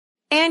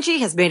Angie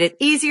has made it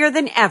easier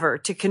than ever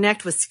to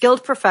connect with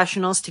skilled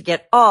professionals to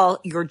get all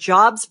your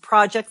jobs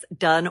projects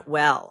done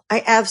well.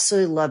 I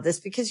absolutely love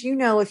this because,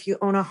 if you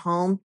own a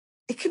home,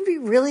 it can be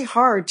really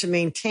hard to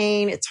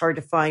maintain. It's hard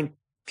to find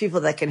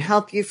people that can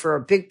help you for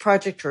a big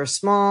project or a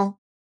small.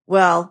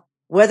 Well,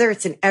 whether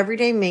it's in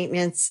everyday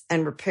maintenance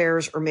and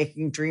repairs or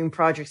making dream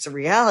projects a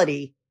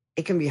reality,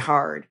 it can be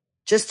hard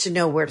just to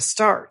know where to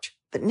start.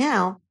 But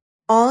now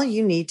all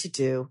you need to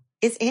do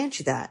is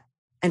Angie that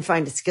and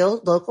find a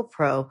skilled local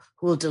pro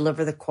who will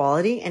deliver the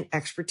quality and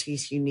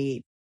expertise you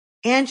need.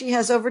 Angie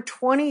has over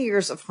 20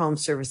 years of home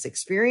service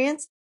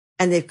experience,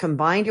 and they've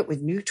combined it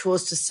with new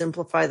tools to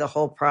simplify the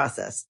whole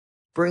process.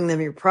 Bring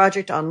them your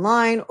project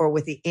online or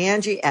with the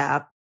Angie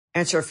app,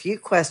 answer a few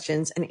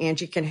questions, and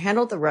Angie can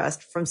handle the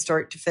rest from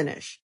start to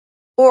finish.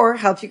 Or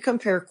help you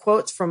compare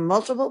quotes from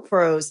multiple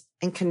pros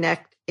and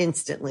connect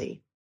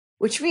instantly,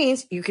 which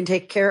means you can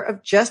take care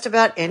of just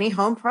about any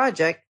home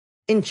project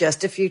in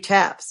just a few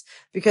taps.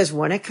 Because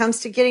when it comes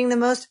to getting the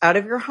most out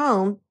of your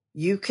home,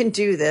 you can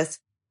do this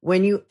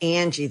when you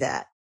Angie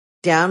that.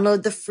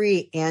 Download the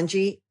free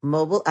Angie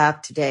mobile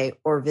app today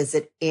or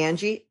visit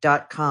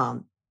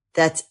Angie.com.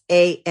 That's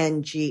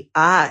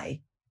ANGI.com.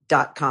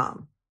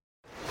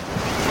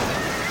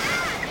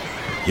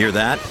 Hear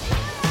that?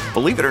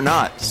 Believe it or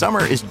not,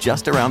 summer is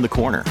just around the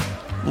corner.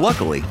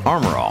 Luckily,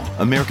 Armor All,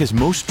 America's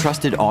most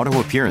trusted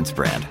auto appearance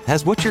brand,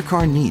 has what your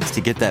car needs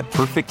to get that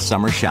perfect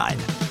summer shine.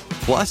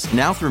 Plus,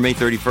 now through May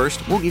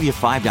 31st, we'll give you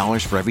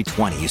 $5 for every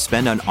 $20 you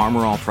spend on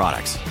Armor All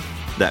products.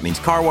 That means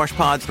car wash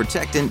pods,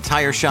 protectant,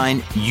 tire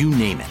shine, you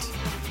name it.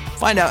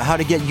 Find out how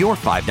to get your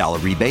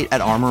 $5 rebate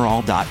at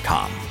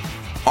armorall.com.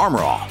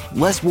 Armor All,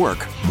 less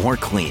work, more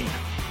clean.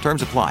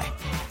 Terms apply.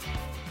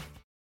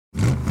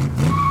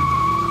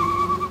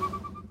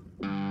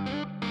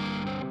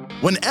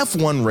 When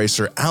F1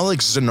 racer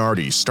Alex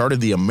Zanardi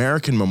started the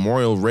American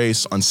Memorial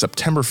Race on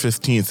September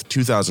 15,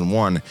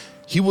 2001,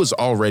 he was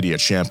already a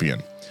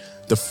champion.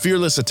 The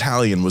fearless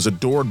Italian was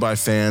adored by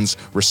fans,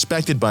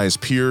 respected by his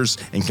peers,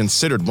 and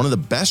considered one of the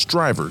best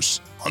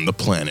drivers on the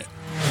planet.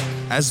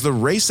 As the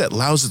race at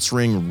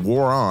Lausitzring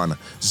wore on,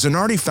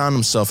 Zanardi found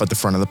himself at the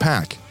front of the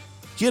pack.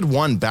 He had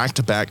won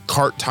back-to-back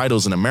kart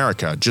titles in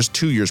America just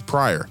 2 years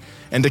prior,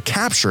 and to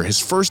capture his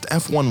first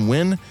F1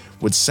 win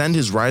would send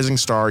his rising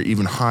star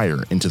even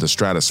higher into the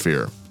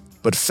stratosphere.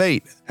 But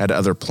fate had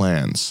other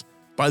plans.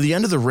 By the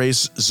end of the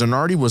race,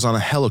 Zanardi was on a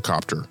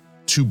helicopter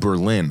to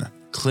Berlin,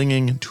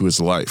 clinging to his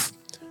life.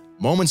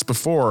 Moments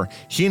before,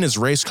 he and his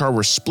race car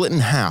were split in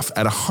half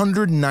at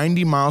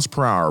 190 miles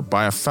per hour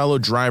by a fellow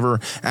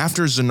driver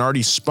after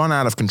Zanardi spun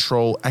out of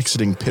control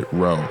exiting pit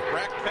row.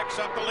 Breck picks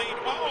up the lead.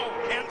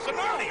 And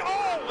Zanardi,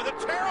 with a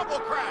terrible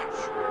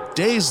crash.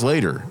 Days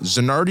later,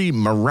 Zanardi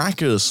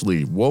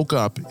miraculously woke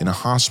up in a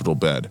hospital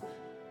bed,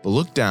 but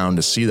looked down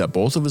to see that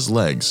both of his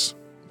legs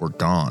were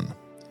gone.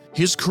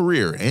 His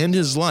career and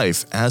his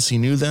life, as he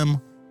knew them,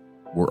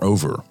 were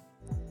over.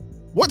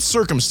 What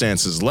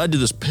circumstances led to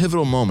this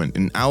pivotal moment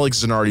in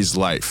Alex Zanardi's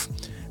life?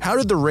 How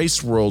did the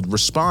race world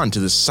respond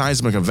to this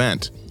seismic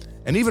event?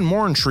 And even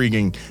more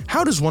intriguing,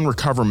 how does one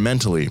recover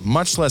mentally,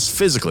 much less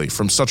physically,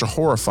 from such a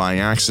horrifying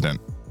accident?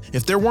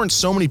 If there weren't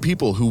so many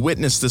people who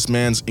witnessed this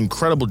man's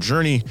incredible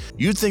journey,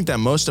 you'd think that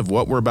most of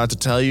what we're about to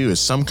tell you is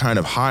some kind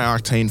of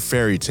high-octane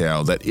fairy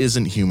tale that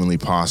isn't humanly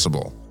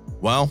possible.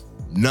 Well,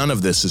 none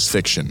of this is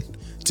fiction.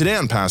 Today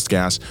on Past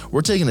Gas,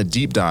 we're taking a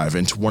deep dive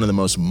into one of the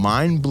most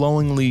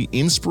mind-blowingly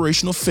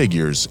inspirational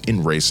figures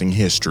in racing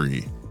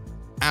history,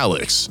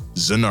 Alex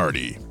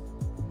Zanardi.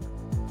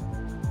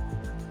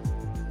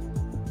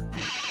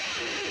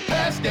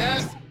 Past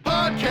Gas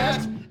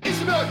Podcast.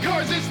 It's about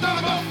cars, it's not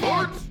about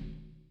sports.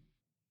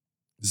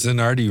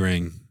 Zanardi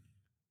ring.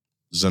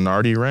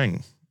 Zanardi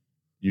ring.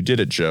 You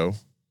did it, Joe.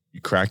 You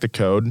cracked the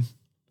code.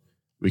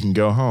 We can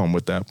go home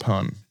with that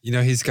pun. You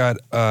know, he's got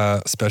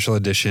a special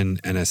edition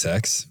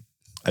NSX.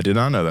 I did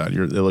not know that.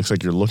 It looks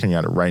like you're looking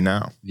at it right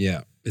now.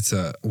 Yeah. It's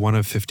a 1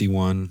 of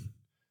 51.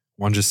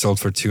 One just sold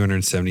for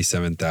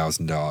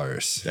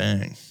 $277,000.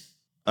 Dang.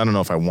 I don't know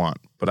if I want,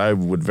 but I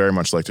would very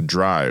much like to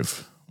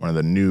drive one of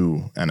the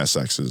new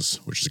NSXs,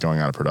 which is going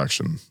out of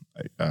production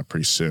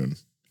pretty soon.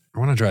 I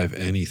want to drive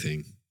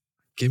anything.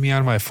 Get me out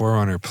of my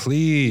 4Runner,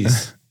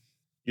 please.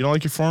 You don't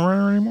like your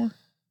 4Runner anymore?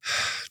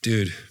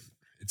 Dude,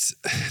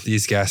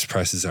 these gas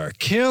prices are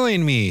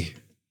killing me.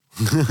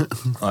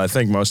 I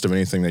think most of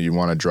anything that you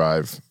want to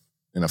drive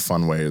in a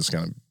fun way is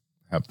going to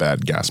have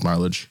bad gas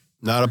mileage.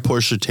 Not a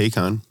Porsche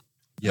Taycan.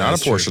 Yeah, Not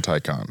a true. Porsche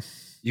Taycan.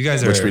 You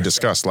guys which we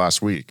discussed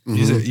last week.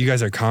 You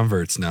guys are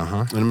converts now,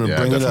 huh? And I'm going to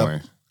bring definitely.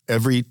 it up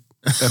every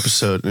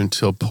episode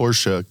until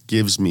Porsche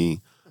gives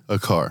me a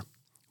car.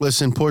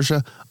 Listen,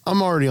 Porsche,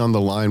 I'm already on the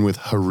line with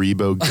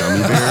Haribo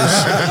gummy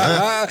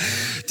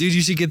bears. Dude,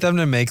 you should get them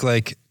to make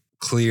like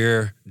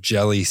clear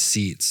jelly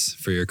seats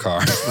for your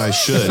car. I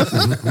should.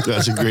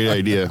 That's a great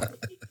idea.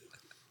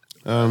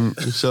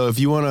 So if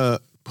you want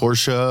a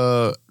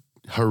Porsche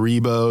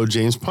Haribo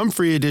James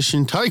Pumphrey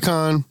edition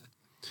Taycan,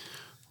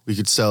 we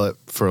could sell it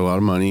for a lot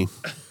of money.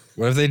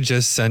 What if they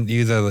just sent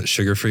you the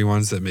sugar-free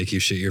ones that make you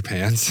shit your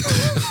pants?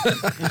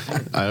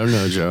 I don't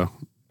know, Joe.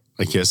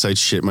 I guess I'd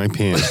shit my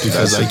pants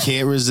because I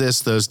can't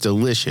resist those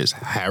delicious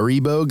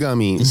Haribo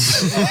gummies.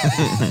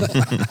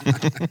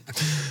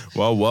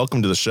 Well,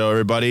 welcome to the show,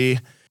 everybody.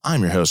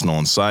 I'm your host,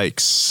 Nolan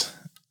Sykes,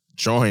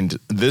 joined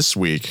this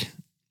week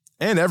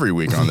and every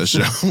week on this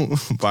show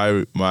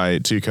by my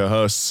two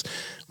co-hosts.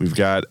 We've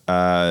got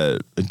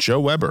Joe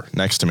Weber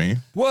next to me.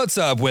 What's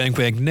up, Wink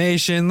Wink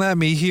Nation? Let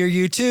me hear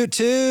you toot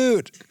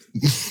toot.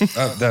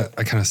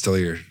 I kind of stole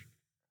your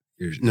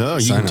No,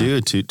 you sign-on.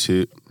 do, toot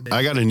toot.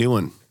 I got a new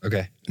one.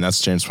 Okay. And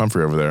that's James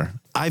Pumphrey over there.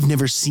 I've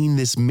never seen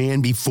this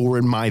man before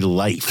in my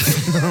life.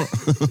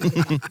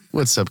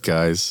 What's up,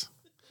 guys?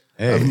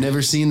 Hey, I've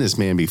never seen this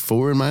man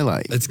before in my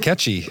life. It's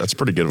catchy. that's a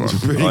pretty good one.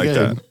 pretty I like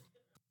good. that.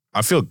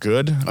 I feel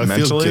good I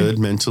mentally. feel good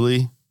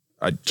mentally.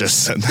 I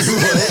just said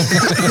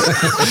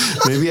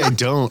that. Maybe I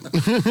don't.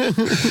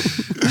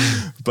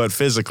 But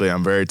physically,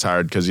 I'm very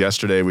tired because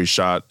yesterday we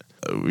shot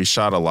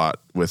a lot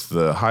with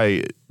the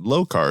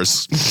low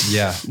cars.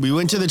 Yeah. We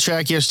went to the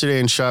track yesterday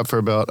and shot for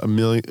about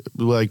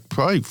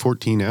probably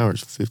 14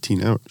 hours,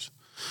 15 hours.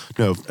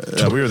 No,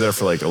 We were there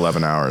for like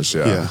 11 hours.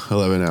 yeah,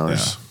 11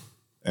 hours.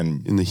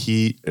 And In the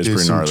heat, It was did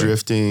pretty some gnarly.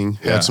 drifting,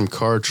 Yeah. had some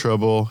car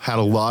trouble, had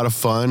a lot of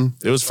fun.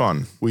 it was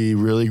fun. We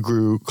really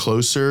grew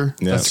closer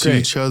Yeah. That's to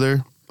great. each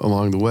other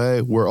along the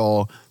way. We're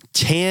all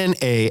tan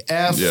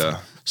AF.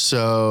 Yeah.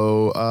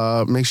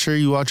 So make sure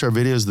you watch our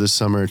videos this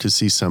summer to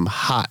see some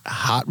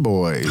hot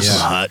boys. Yeah.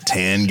 Hot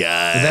tan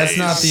guy. But that's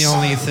not the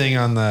only thing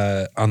on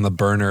the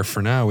burner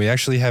for now. We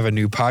actually have a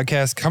new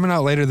podcast coming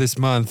out later this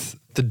month,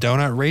 the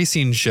Donut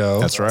Racing Show.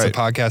 That's right. It's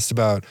a podcast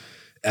about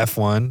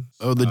F1.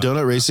 Oh, the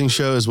Donut Racing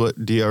Show is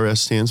what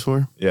DRS stands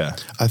for? Yeah.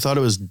 I thought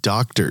it was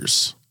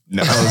doctors.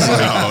 No, no.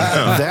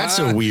 That's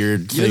a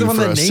weird You're the thing one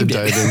for that us to named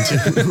dive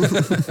it.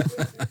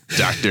 into.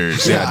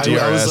 Doctors. Yeah, Yeah,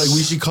 DRS. I was like,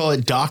 we should call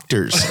it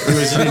doctors. It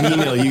was in an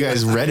email. You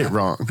guys read it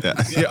wrong. Yeah.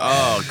 Yeah.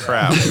 Oh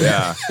crap!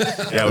 Yeah,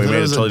 yeah. We thought made it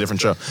a was totally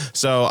different show.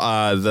 So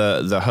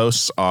the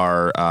hosts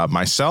are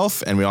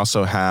myself, and we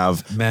also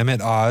have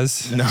Mehmet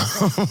Oz.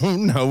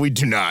 no, we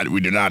do not.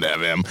 We do not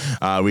have him.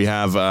 We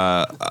have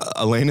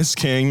Elena's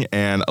King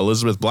and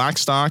Elizabeth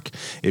Blackstock.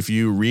 If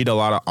you read a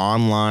lot of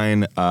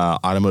online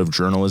automotive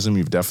journalism,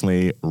 you've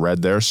definitely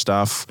read their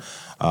stuff.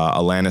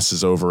 Alanis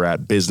is over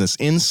at Business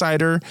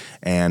Insider,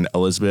 and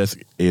Elizabeth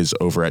is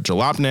over at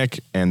Jalopnik,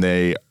 and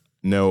they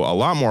know a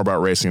lot more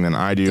about racing than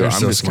I do. They're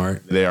so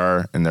smart. They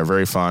are, and they're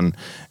very fun.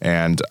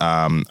 And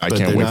I But can't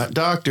they're wait. not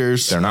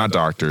doctors. They're not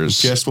doctors.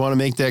 Just want to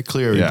make that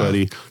clear, Yeah.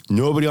 everybody.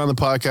 Nobody on the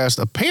podcast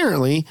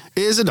apparently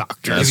is a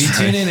doctor. If you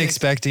tune in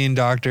expecting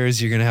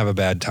doctors, you're going to have a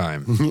bad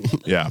time.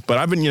 Yeah,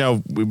 but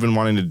we've been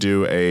wanting to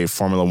do a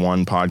Formula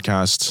One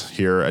podcast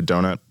here at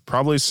Donut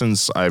probably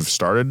since I've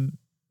started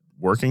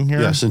working here.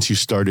 Yeah, since you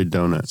started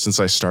Donuts. Since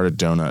I started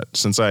Donut.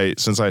 Since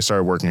I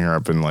started working here,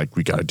 I've been like,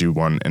 we got to do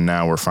one, and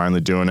now we're finally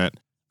doing it.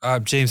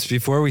 James,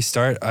 before we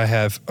start, I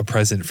have a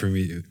present for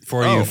you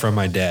from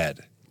my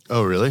dad.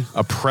 Oh, really?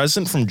 A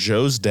present from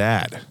Joe's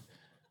dad.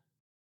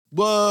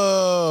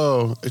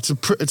 Whoa. It's a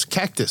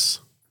cactus.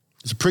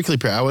 It's a prickly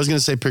pear. I was going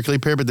to say prickly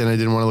pear, but then I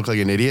didn't want to look like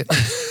an idiot.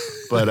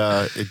 But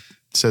it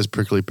says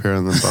prickly pear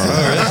on the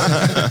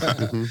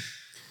bottom. Mhm.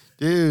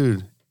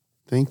 Dude,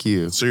 thank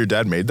you. So your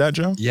dad made that,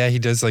 Joe? Yeah, he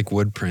does like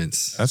wood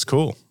prints. That's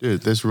cool.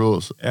 Dude, this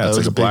rules. Yeah, I it's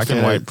was like a big black and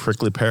fan white of-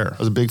 prickly pear. I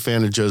was a big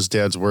fan of Joe's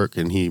dad's work,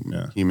 and he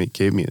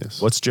gave me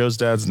this. What's Joe's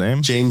dad's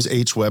name? James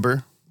H.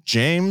 Weber.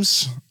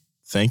 James.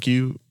 Thank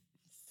you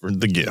for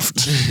the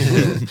gift.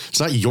 It's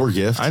not your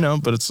gift. I know,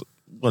 but it's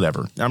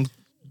whatever. I'm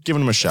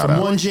giving him a shout From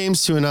out. one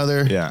James to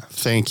another. Yeah.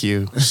 Thank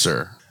you,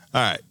 sir.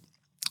 All right.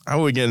 How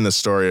will we get in the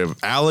story of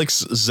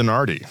Alex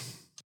Zanardi?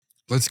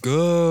 Let's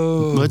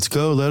go. Let's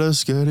go. Let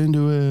us get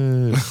into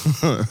it.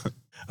 All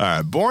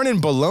right. Born in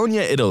Bologna,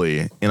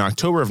 Italy in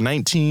October of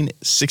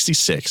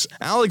 1966,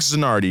 Alex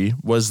Zanardi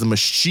was the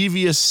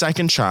mischievous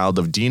second child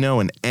of Dino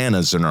and Anna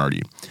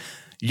Zanardi.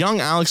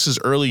 Young Alex's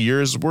early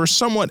years were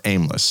somewhat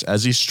aimless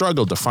as he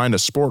struggled to find a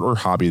sport or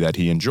hobby that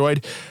he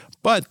enjoyed,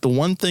 but the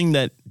one thing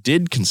that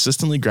did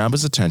consistently grab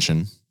his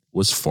attention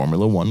was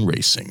Formula One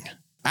racing.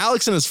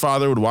 Alex and his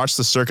father would watch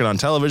the circuit on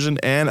television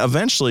and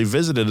eventually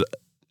visited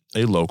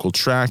a local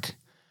track.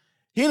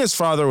 He and his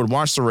father would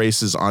watch the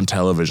races on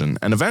television,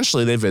 and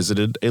eventually they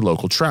visited a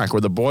local track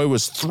where the boy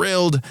was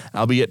thrilled,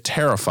 albeit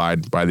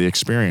terrified by the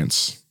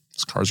experience.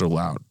 These cars are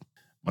loud.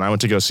 When I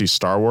went to go see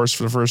Star Wars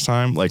for the first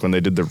time, like when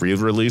they did the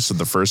re-release of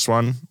the first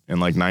one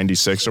in like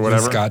 96 or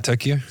whatever. Scott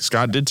took you?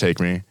 Scott did take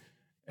me,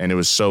 and it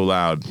was so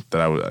loud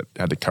that I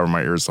had to cover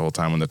my ears the whole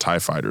time when the TIE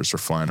fighters were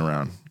flying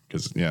around.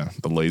 Because, yeah,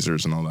 the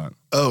lasers and all that.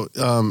 Oh,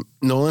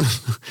 Nolan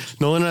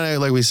and I,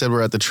 like we said,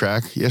 were at the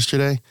track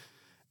yesterday,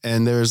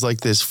 and there was like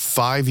this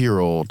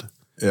 5-year-old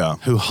Yeah.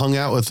 who hung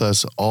out with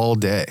us all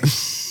day.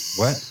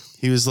 What?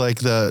 He was like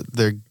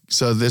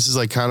so this is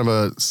like kind of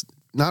a,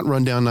 not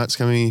rundown, not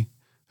scummy.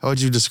 How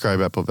would you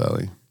describe Apple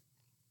Valley?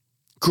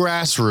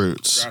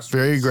 grassroots,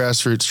 very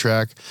grassroots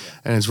track.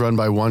 And it's run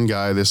by one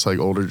guy, this like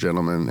older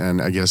gentleman.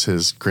 And I guess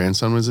his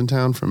grandson was in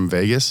town from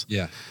Vegas.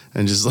 Yeah.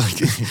 And just like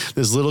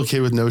this little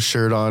kid with no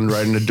shirt on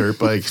riding a dirt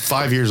bike,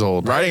 5 years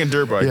old. Riding a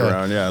dirt bike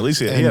around, yeah. At least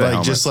he had a like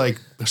helmet. just like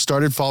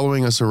started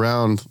following us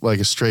around like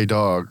a stray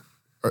dog,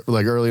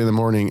 like early in the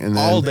morning, and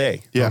then all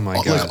day. Yeah, Oh my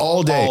God. like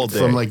all day, All day.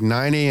 from like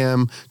 9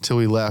 a.m. till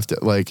we left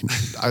at like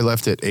I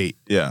left at 8.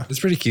 Yeah. It's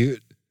pretty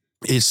cute.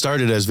 It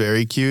started as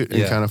very cute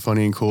and kind of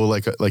funny and cool,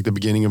 like the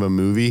beginning of a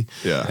movie.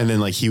 Yeah. And then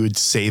like he would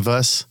save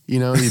us, you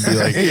know, he'd be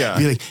like, Yeah.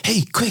 be like,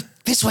 hey, quick,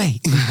 this way.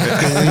 And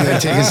then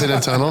he'd take us in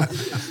a tunnel.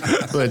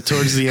 But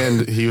towards the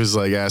end, he was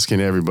like asking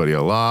everybody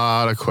a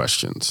lot of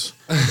questions.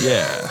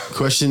 Yeah.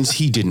 Questions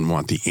he didn't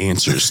want the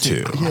answers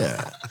to.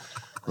 Yeah.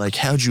 Like,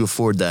 how'd you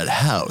afford that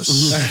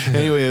house?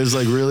 Anyway, it was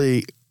like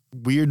really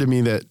weird to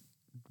me that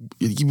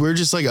we're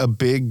just like a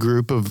big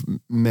group of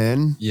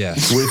men Yeah.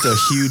 with a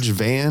huge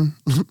van.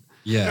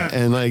 Yeah.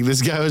 And like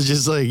this guy was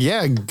just like,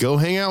 yeah, go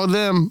hang out with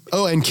them.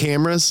 Oh, and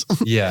cameras.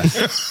 Yeah.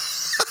 Just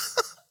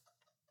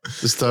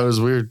thought it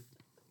was weird.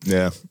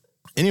 Yeah.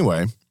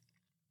 Anyway,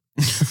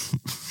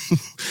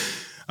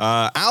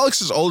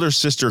 Alex's older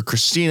sister,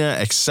 Christina,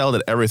 excelled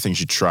at everything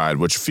she tried,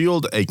 which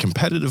fueled a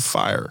competitive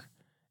fire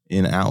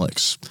in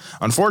Alex.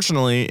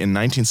 Unfortunately, in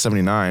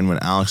 1979, when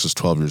Alex was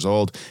 12 years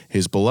old,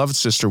 his beloved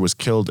sister was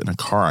killed in a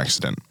car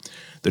accident.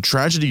 The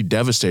tragedy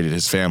devastated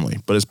his family,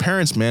 but his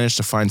parents managed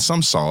to find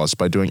some solace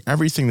by doing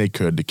everything they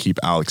could to keep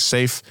Alex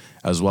safe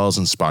as well as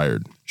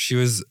inspired. She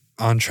was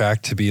on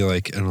track to be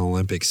like an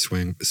Olympic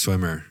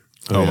swimmer.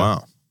 Oh,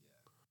 wow.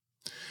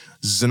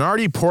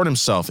 Zanardi poured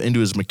himself into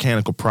his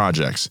mechanical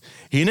projects.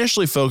 He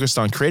initially focused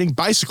on creating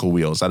bicycle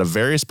wheels out of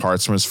various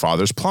parts from his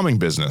father's plumbing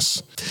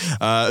business.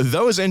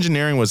 Though his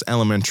engineering was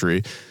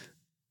elementary,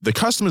 the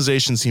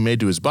customizations he made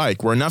to his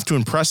bike were enough to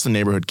impress the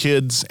neighborhood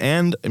kids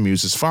and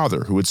amuse his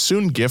father, who would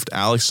soon gift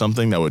Alex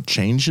something that would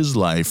change his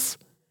life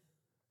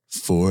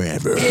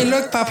forever. Hey,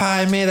 look, Papa,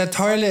 I made a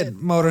toilet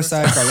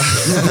motorcycle.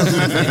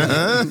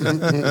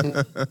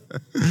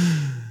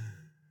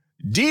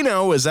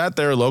 Dino was at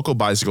their local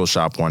bicycle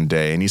shop one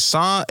day and he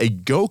saw a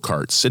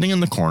go-kart sitting in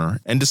the corner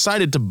and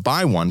decided to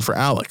buy one for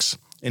Alex.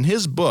 In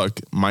his book,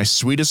 My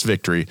Sweetest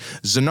Victory,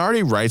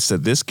 Zanardi writes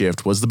that this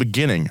gift was the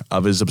beginning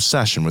of his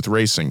obsession with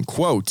racing.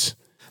 Quote,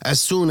 As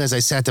soon as I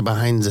sat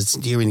behind the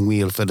steering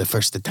wheel for the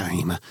first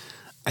time,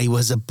 I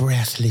was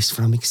breathless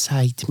from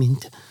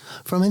excitement.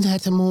 From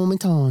that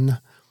moment on,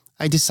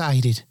 I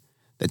decided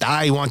that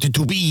I wanted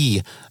to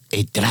be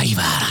a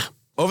driver.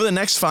 over the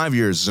next 5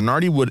 years,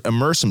 Zanardi would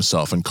immerse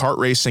himself in kart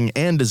racing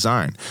and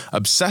design,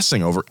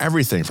 obsessing over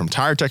everything from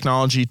tire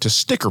technology to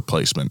sticker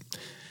placement.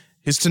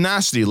 His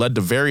tenacity led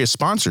to various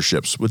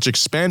sponsorships, which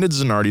expanded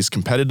Zanardi's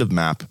competitive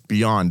map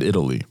beyond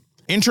Italy.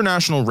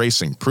 International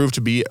racing proved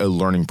to be a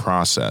learning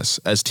process,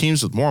 as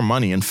teams with more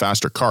money and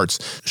faster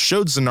karts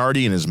showed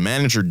Zanardi and his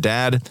manager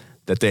Dad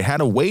that they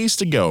had a ways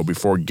to go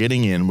before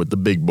getting in with the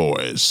big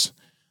boys.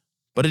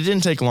 But it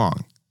didn't take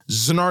long.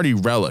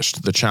 Zanardi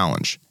relished the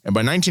challenge, and by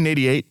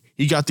 1988,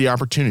 he got the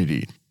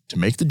opportunity to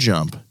make the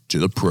jump to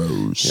the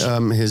pros.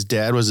 His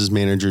dad was his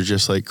manager,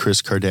 just like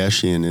Kris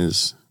Kardashian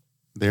is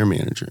their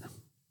manager.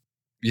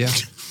 Yeah.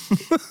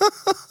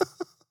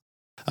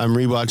 I'm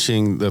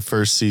rewatching the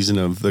first season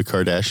of The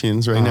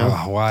Kardashians right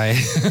now Why?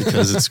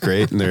 because it's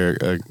great and they're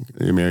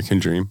the American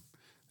dream.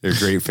 They're a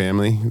great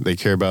family. They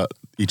care about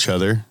each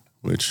other,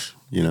 which,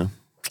 you know,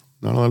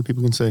 not a lot of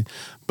people can say.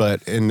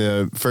 But in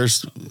the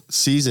first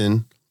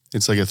season,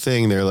 it's like a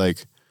thing. They're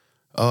like,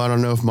 oh, I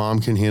don't know if mom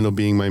can handle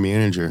being my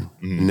manager.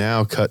 Mm-hmm.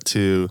 Now cut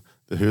to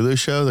the Hulu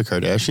show, The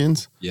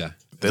Kardashians. Yeah.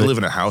 They live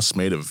in a house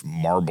made of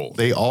marble.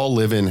 They all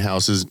live in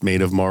houses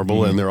made of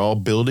marble, and they're all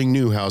building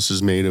new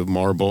houses made of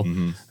marble.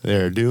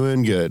 They're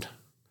doing good.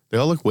 They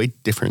all look way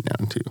different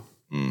now, too.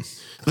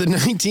 The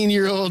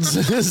 19-year-old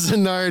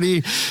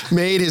Zanardi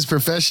made his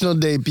professional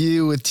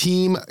debut with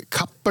Team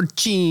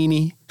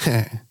Cappuccini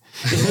in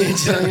the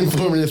Italian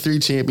Formula 3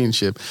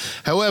 Championship.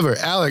 However,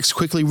 Alex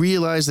quickly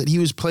realized that he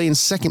was playing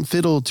second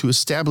fiddle to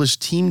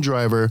established team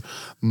driver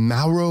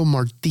Mauro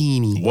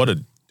Martini. What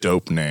a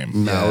dope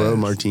name. Mauro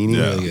Martini?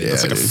 Yeah,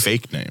 that's like a dude.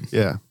 fake name.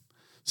 Yeah.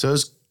 So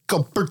it's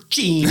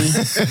Cappuccini.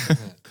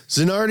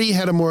 Zanardi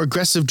had a more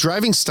aggressive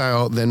driving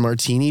style than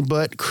Martini,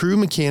 but crew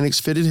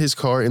mechanics fitted his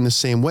car in the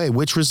same way,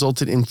 which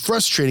resulted in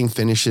frustrating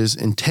finishes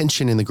and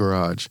tension in the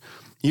garage.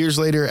 Years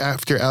later,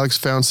 after Alex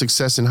found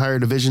success in higher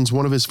divisions,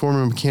 one of his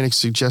former mechanics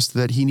suggested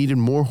that he needed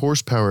more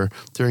horsepower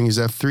during his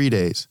F3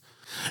 days.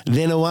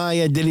 Then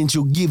why didn't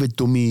you give it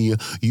to me,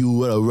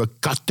 you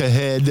ricotta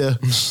head?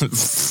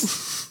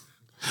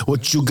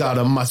 What you got,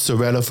 a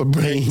mozzarella for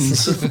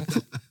brains?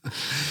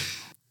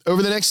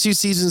 Over the next 2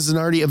 seasons,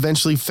 Zanardi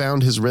eventually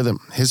found his rhythm.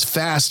 His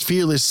fast,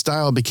 fearless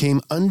style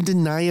became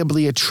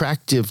undeniably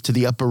attractive to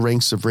the upper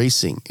ranks of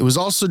racing. It was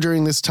also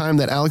during this time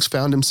that Alex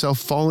found himself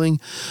falling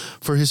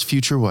for his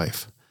future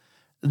wife,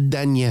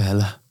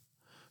 Danielle,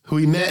 who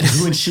he met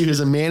when she was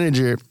a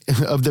manager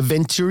of the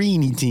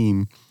Venturini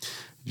team.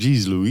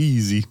 Jeez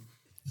Louise.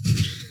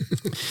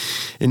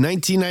 In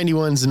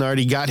 1991,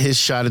 Zanardi got his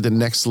shot at the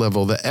next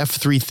level, the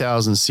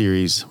F3000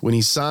 series, when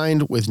he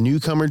signed with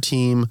newcomer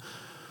team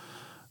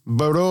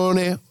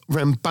Barone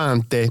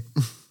Rampante.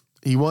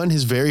 He won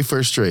his very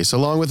first race,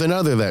 along with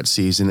another that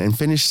season, and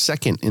finished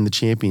second in the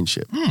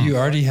championship. You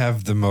already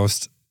have the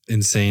most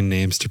insane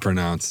names to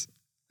pronounce,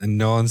 and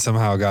no one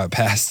somehow got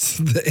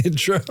past the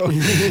intro.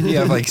 You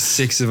have like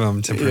 6 of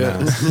them to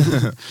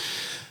pronounce.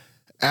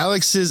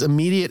 Alex's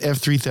immediate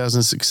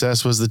F3000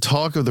 success was the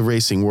talk of the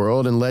racing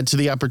world and led to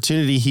the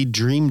opportunity he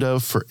dreamed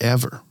of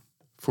forever.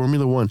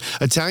 Formula One.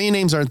 Italian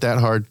names aren't that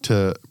hard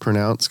to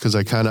pronounce because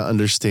I kind of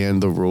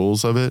understand the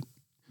rules of it.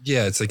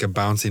 Yeah, it's like a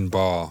bouncing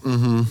ball.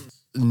 Mm-hmm.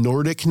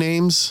 Nordic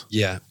names?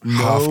 Yeah. No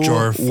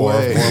Hofjor,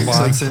 way. It's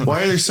like, Forblansen.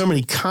 why are there so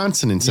many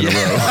consonants in a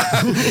row?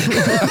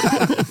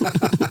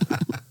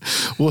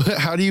 Well,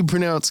 how do you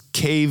pronounce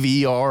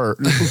KVR?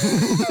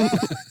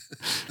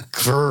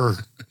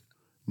 Kvr.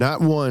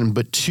 Not one,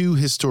 but 2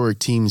 historic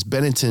teams,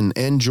 Benetton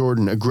and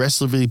Jordan,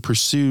 aggressively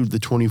pursued the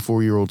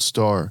 24-year-old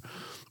star.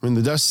 When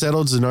the dust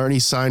settled,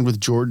 Zanardi signed with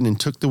Jordan and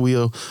took the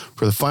wheel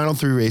for the final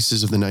 3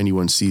 races of the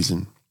 91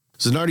 season.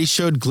 Zanardi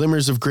showed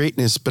glimmers of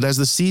greatness, but as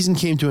the season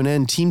came to an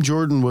end, Team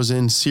Jordan was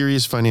in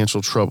serious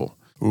financial trouble.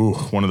 Ooh,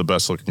 one of the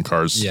best looking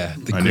cars. Yeah,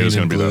 the I knew it was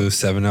green going and to be blue that.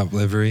 7-Up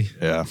livery.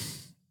 Yeah,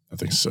 I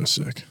think it's so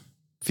sick.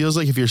 Feels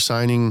like if you're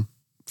signing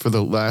for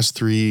the last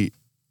 3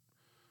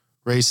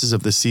 races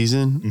of the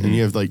season and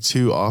you have like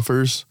 2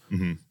 offers,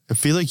 I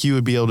feel like you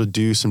would be able to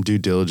do some due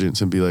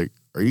diligence and be like,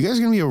 are you guys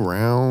going to be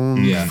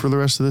around for the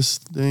rest of this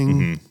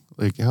thing?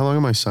 Like, how long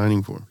am I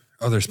signing for?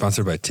 Oh, they're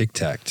sponsored by Tic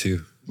Tac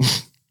too.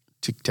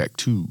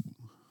 Tic-Tac-Toe.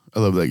 I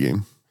love that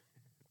game.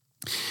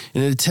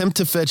 In an attempt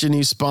to fetch a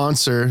new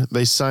sponsor,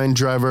 they signed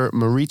driver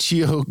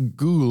Mauricio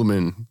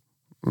Gugelman.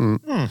 And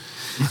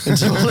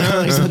told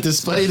Alex that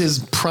despite his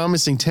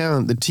promising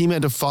talent, the team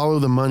had to follow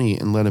the money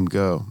and let him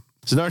go.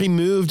 Zanardi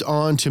moved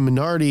on to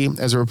Minardi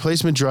as a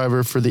replacement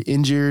driver for the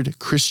injured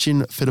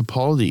Christian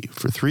Fittipaldi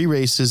for 3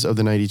 races of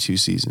the 92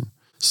 season.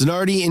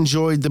 Zanardi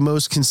enjoyed the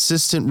most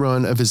consistent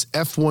run of his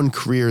F1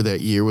 career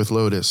that year with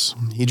Lotus.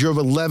 He drove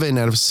 11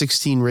 out of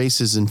 16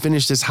 races and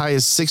finished as high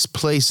as 6th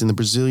place in the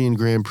Brazilian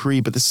Grand Prix,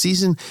 but the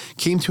season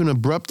came to an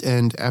abrupt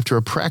end after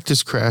a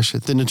practice crash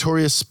at the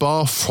notorious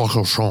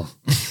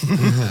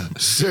Spa-Francorchamps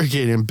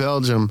circuit in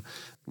Belgium,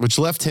 which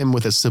left him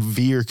with a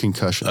severe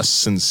concussion. A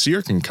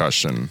sincere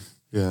concussion.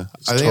 Yeah.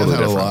 It's I think totally I've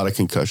had different. a lot of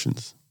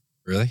concussions.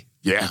 Really?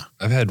 Yeah.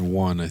 I've had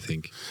 1, I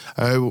think.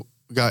 I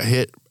got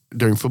hit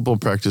during football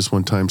practice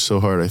one time so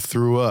hard I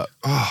threw up.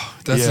 Oh,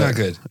 that's Yeah. not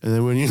good. And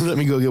then when you let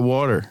me go get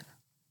water.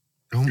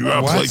 Oh, You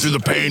gotta what? play through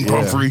the pain,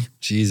 Pumphrey.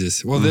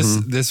 Jesus. Well,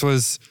 this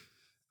was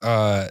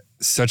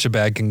such a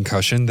bad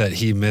concussion that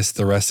he missed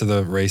the rest of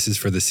the races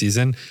for the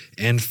season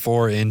and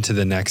 4 into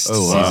the next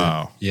season.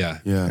 Wow. Yeah.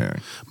 Yeah.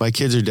 My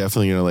kids are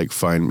definitely going to like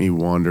find me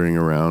wandering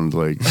around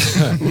like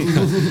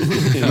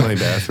in my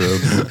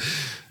bathrobe.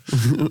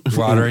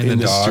 Watering In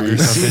the dog or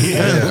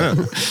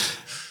streets.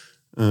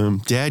 something.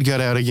 Dad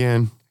got out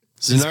again.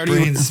 His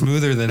brain's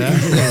smoother than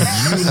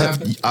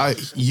ever.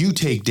 You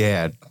take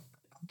Dad.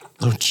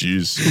 Oh,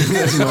 jeez.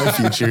 That's my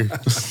future.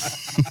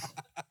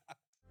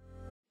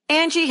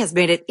 Angie has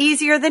made it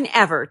easier than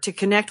ever to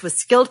connect with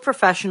skilled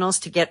professionals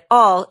to get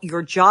all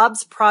your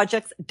jobs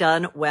projects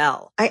done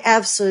well. I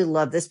absolutely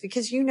love this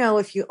because, you know,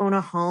 if you own a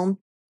home,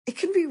 it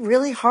can be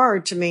really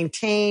hard to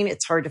maintain.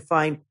 It's hard to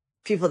find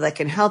people that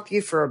can help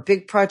you for a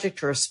big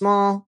project or a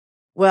small.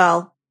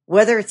 Well,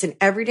 whether it's in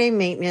everyday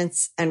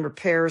maintenance and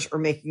repairs or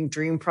making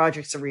dream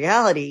projects a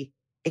reality,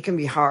 it can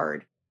be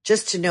hard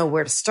just to know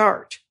where to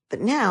start.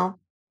 But now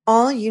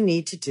all you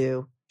need to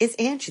do is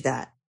Angie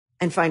that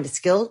and find a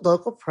skilled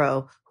local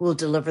pro who will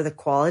deliver the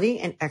quality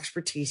and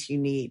expertise you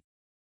need.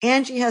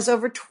 Angie has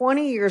over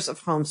 20 years of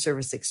home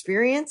service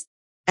experience,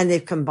 and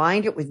they've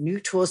combined it with new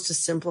tools to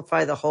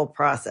simplify the whole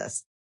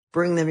process.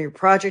 Bring them your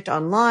project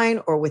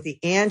online or with the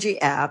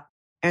Angie app,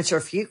 answer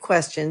a few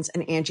questions,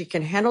 and Angie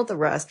can handle the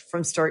rest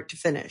from start to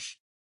finish.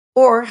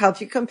 Or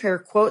help you compare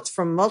quotes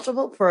from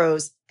multiple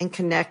pros and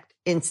connect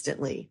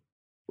instantly,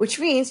 which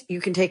means you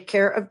can take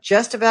care of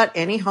just about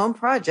any home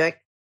project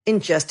in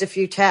just a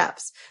few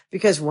taps.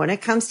 Because when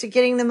it comes to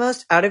getting the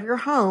most out of your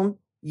home,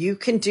 you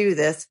can do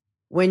this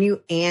when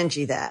you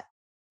Angie that.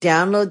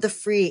 Download the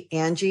free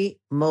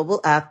Angie mobile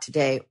app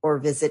today or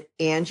visit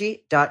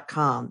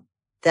Angie.com.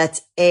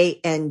 That's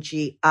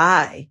ANGI.com.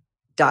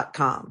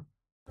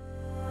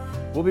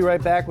 We'll be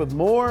right back with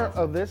more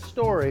of this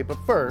story, but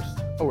first,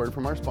 a word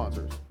from our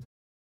sponsors.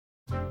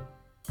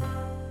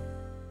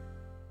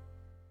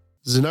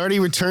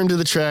 Zanardi returned to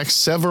the track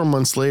several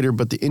months later,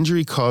 but the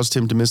injury caused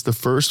him to miss the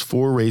first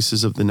 4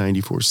 races of the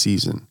 94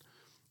 season.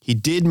 He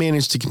did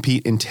manage to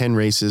compete in 10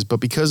 races, but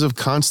because of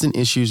constant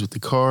issues with the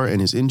car and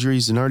his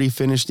injuries, Zanardi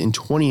finished in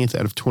 20th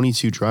out of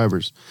 22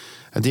 drivers.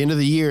 At the end of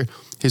the year,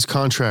 his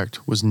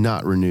contract was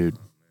not renewed.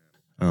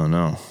 Oh,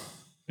 no.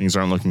 Things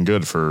aren't looking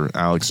good for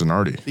Alex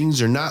Zanardi.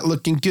 Things are not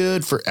looking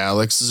good for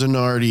Alex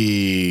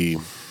Zanardi.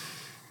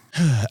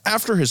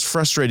 After his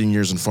frustrating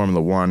years in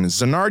Formula One,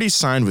 Zanardi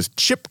signed with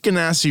Chip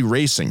Ganassi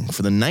Racing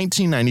for the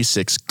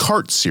 1996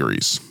 Kart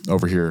Series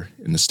over here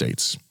in the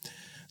States.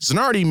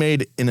 Zanardi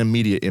made an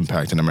immediate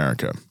impact in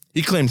America.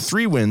 He claimed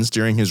 3 wins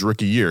during his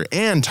rookie year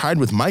and tied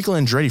with Michael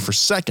Andretti for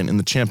second in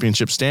the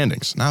championship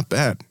standings. Not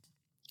bad.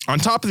 On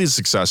top of these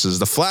successes,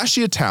 the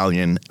flashy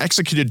Italian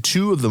executed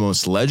 2 of the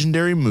most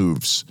legendary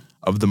moves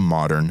of the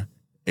modern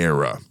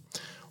era.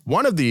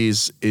 One of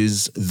these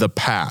is the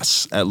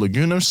pass at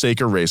Laguna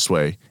Seca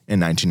Raceway in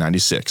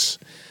 1996.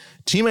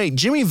 Teammate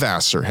Jimmy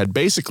Vasser had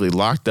basically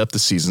locked up the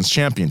season's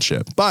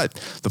championship, but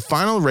the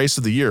final race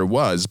of the year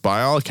was,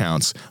 by all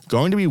accounts,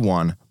 going to be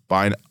won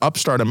by an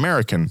upstart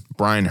American,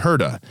 Brian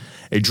Herta,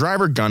 a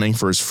driver gunning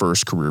for his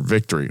first career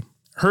victory.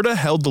 Herta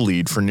held the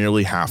lead for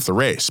nearly half the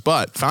race,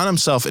 but found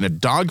himself in a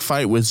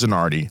dogfight with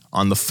Zanardi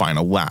on the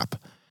final lap.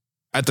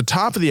 At the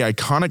top of the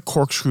iconic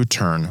corkscrew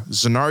turn,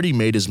 Zanardi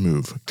made his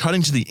move,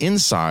 cutting to the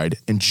inside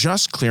and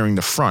just clearing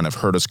the front of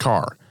Herta's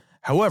car.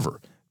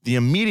 However, the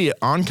immediate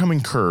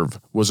oncoming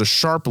curve was a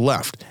sharp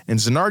left, and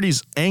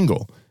Zanardi's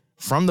angle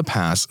from the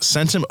pass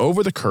sent him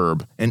over the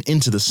curb and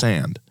into the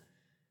sand.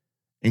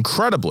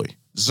 Incredibly,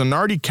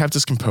 Zanardi kept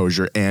his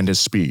composure and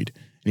his speed,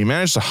 and he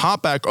managed to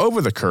hop back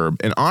over the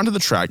curb and onto the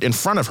track in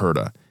front of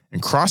Herta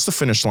and cross the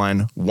finish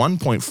line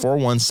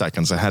 1.41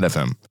 seconds ahead of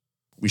him.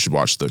 We should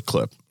watch the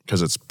clip,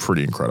 because it's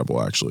pretty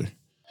incredible, actually.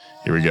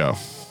 Here we go.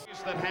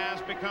 That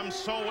has become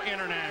so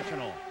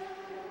international.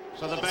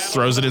 So the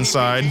throws it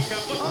inside.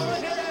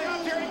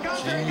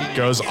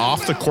 Goes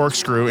off the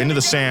corkscrew into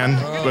the sand,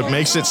 but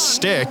makes it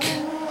stick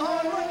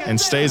and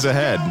stays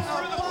ahead.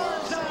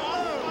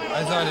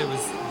 I thought it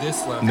was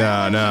this level.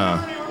 No.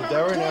 If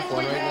that were an F1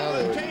 right now,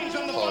 they would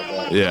call it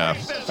that. Yeah,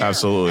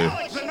 absolutely.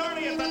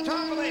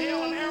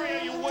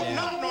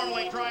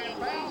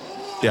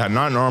 Yeah,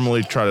 not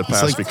normally try to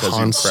pass like because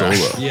Han you crash.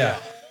 Solo. Yeah.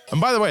 And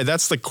by the way,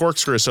 that's the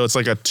corkscrew, so it's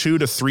like a 2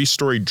 to 3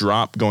 story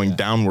drop going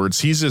downwards.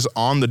 He's just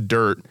on the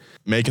dirt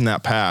making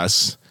that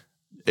pass.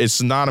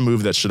 It's not a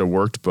move that should have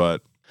worked,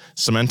 but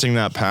cementing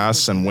that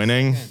pass and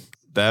winning,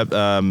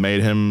 that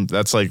made him,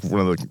 that's like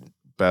one of the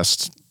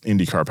best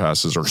IndyCar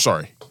passes,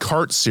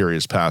 Kart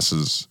Series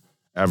passes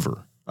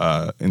ever.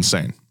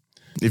 Insane.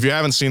 If you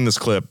haven't seen this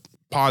clip,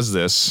 pause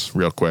this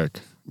real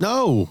quick.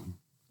 No.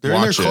 They're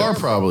Watch in their car it.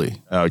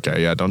 probably.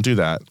 Okay, yeah, don't do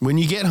that. When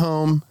you get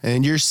home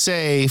and you're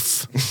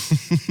safe.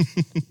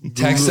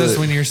 Text us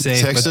when you're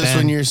safe. Text but us then,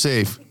 when you're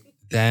safe.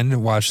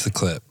 Then watch the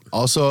clip.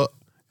 Also,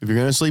 if you're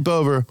going to sleep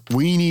over,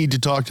 we need to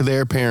talk to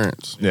their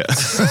parents. Yeah.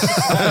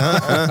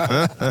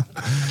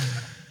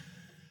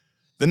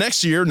 The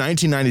next year,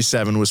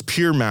 1997, was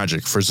pure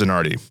magic for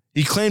Zanardi.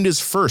 He claimed his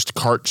first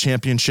kart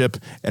championship,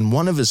 and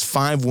one of his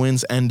 5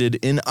 wins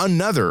ended in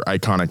another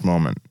iconic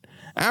moment.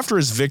 After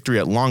his victory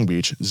at Long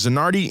Beach,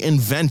 Zanardi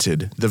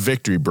invented the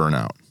victory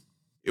burnout.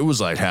 It was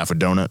like half a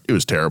donut. It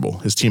was terrible,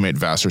 his teammate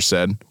Vasser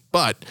said.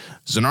 But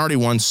Zanardi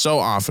won so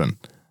often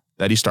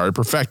that he started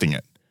perfecting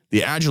it.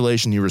 The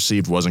adulation he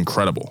received was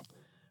incredible.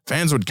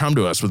 Fans would come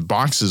to us with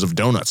boxes of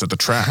donuts at the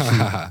track.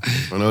 I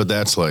know what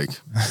that's like.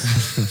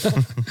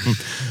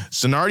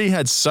 Zanardi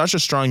had such a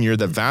strong year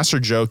that Vasser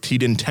joked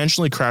he'd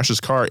intentionally crash his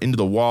car into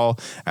the wall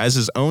as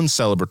his own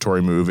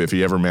celebratory move if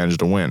he ever managed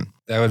to win.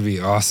 That would be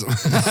awesome.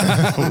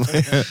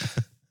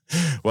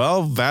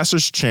 Well,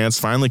 Vasser's chance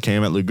finally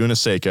came at Laguna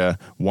Seca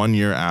 1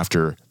 year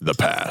after the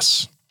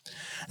pass.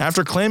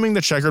 After claiming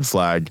the checkered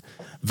flag,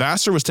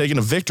 Vasser was taking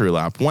a victory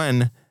lap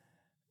when,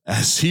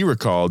 as he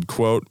recalled,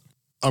 quote,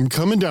 I'm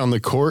coming down the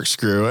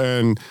corkscrew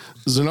and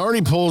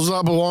Zanardi pulls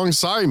up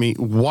alongside me,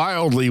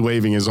 wildly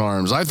waving his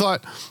arms. I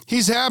thought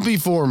he's happy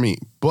for me,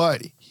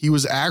 but he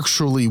was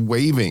actually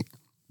waving.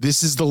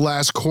 This is the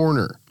last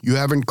corner. You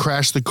haven't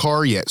crashed the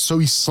car yet. So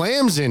he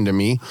slams into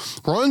me,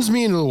 runs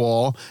me into the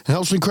wall, and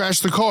helps me crash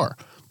the car.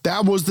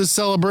 That was the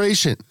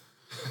celebration.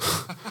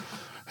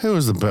 It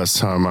was the best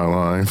time of my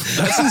life.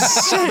 That's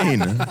insane.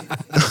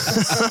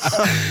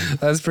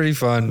 That's pretty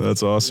fun.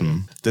 That's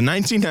awesome. The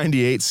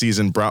 1998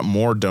 season brought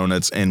more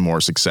donuts and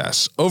more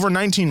success. Over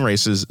 19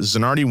 races,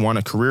 Zanardi won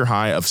a career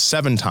high of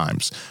 7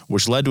 times,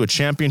 which led to a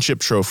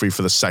championship trophy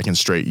for the second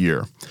straight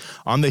year.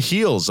 On the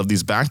heels of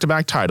these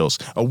back-to-back titles,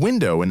 a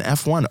window in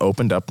F1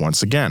 opened up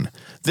once again.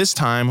 This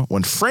time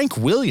when Frank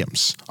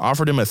Williams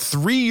offered him a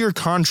 3-year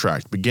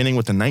contract beginning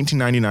with the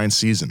 1999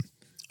 season.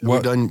 Have we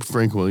done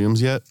Frank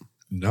Williams yet?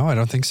 No, I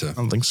don't think so. I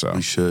don't think so.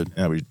 We should.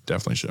 Yeah, we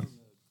definitely should.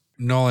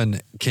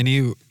 Nolan, can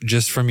you,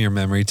 just from your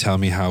memory, tell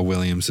me how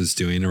Williams is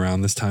doing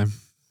around this time?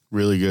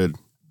 Really good.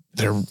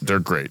 They're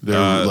great.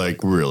 They're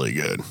really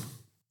good.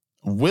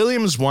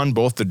 Williams won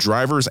both the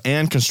drivers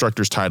and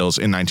constructors titles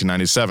in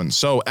 1997,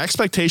 so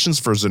expectations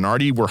for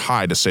Zanardi were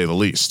high to say the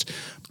least.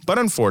 But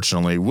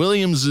unfortunately,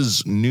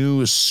 Williams'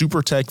 new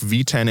SuperTech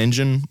V10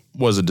 engine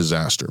was a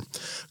disaster.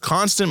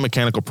 Constant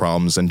mechanical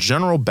problems and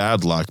general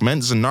bad luck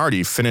meant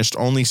Zanardi finished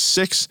only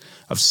 6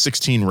 of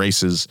 16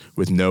 races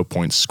with no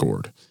points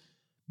scored.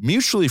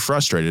 Mutually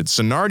frustrated,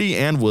 Zanardi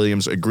and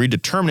Williams agreed to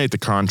terminate the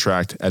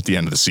contract at the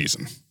end of the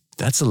season.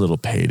 That's a little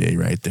payday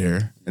right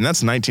there. And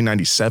that's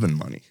 1997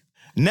 money.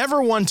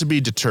 Never one to be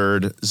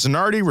deterred,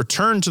 Zanardi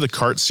returned to the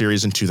kart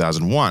series in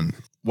 2001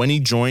 when he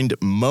joined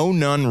Mo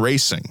Nunn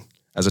Racing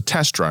as a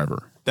test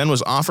driver, then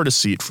was offered a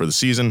seat for the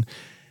season,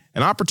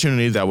 an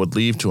opportunity that would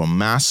lead to a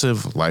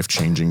massive,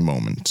 life-changing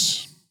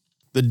moment.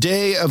 The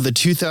day of the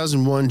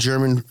 2001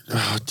 German...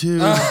 Oh,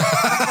 dude. Want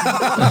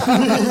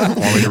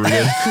me to read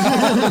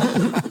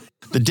it?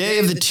 The day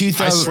of the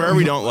 2000... I swear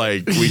we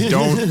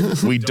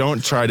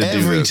don't try to do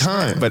Every this.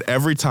 time. But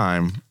every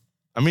time...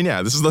 I mean,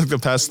 yeah, this is like the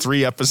past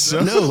 3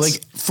 episodes. No,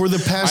 like for the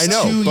past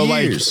 2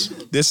 years.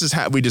 Like this is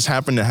we just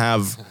happen to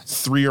have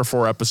 3 or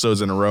 4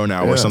 episodes in a row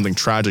now where something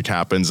tragic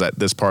happens at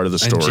this part of the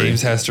story. And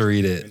James has to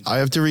read it. I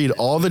have to read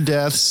all the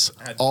deaths,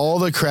 all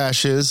the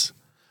crashes.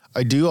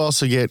 I do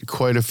also get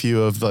quite a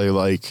few of the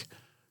like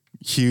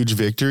huge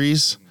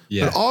victories.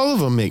 Yeah. But all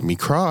of them make me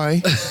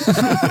cry.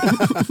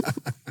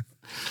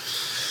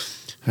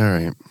 All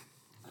right.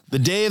 The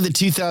day of the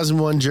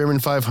 2001 German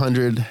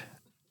 500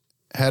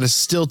 had a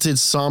stilted,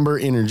 somber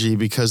energy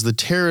because the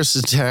terrorist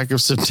attack of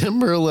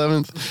September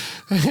 11th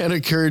had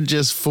occurred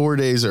just 4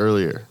 days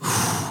earlier.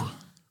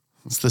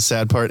 That's the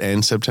sad part,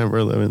 and September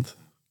 11th.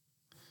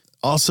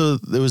 Also,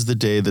 there was the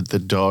day that the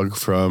dog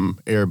from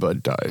Air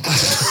Bud died.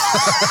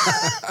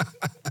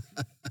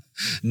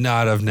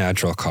 Not of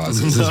natural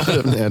causes. Not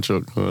of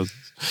natural causes.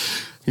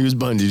 He was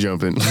bungee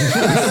jumping.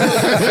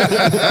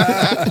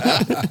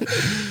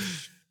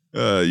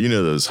 You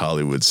know those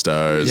Hollywood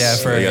stars. Yeah,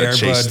 for Air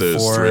chase Bud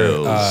those for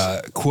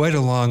thrills. quite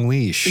a long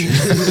leash.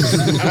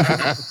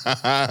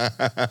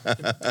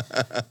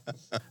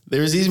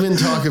 There was even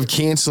talk of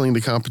canceling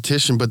the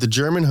competition, but the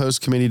German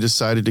host committee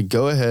decided to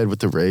go ahead with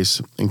the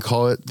race and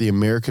call it the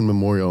American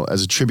Memorial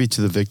as a tribute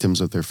to the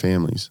victims of their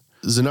families.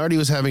 Zanardi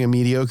was having a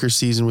mediocre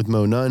season with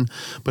Mo Nunn,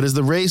 but as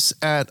the race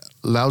at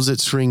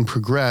Lausitzring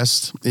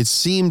progressed, it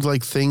seemed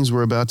like things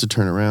were about to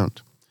turn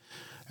around.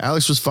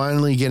 Alex was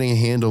finally getting a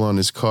handle on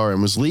his car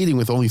and was leading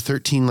with only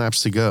 13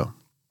 laps to go.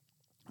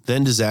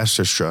 Then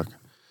disaster struck.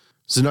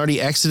 Zanardi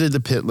exited the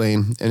pit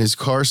lane and his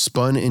car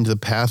spun into the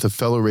path of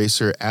fellow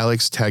racer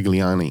Alex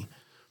Tagliani,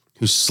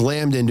 who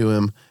slammed into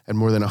him at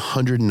more than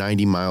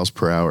 190 miles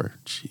per hour.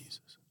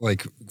 Jesus.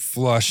 Like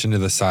flush into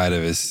the side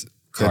of his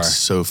car. That's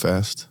so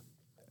fast.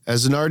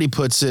 As Zanardi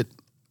puts it,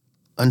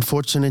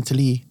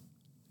 unfortunately,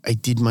 I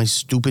did my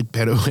stupid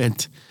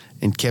pirouette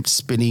and kept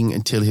spinning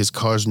until his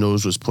car's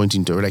nose was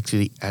pointing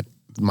directly at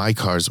my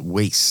car's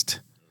waist.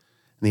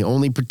 And the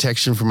only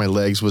protection for my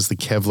legs was the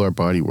Kevlar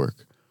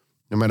bodywork.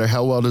 No matter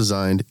how well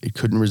designed, it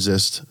couldn't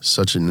resist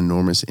such an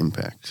enormous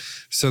impact.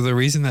 So the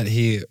reason that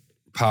he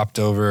popped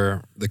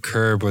over the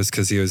curb was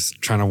because he was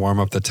trying to warm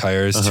up the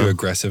tires too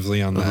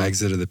aggressively on the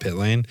exit of the pit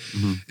lane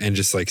and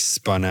just like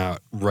spun out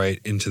right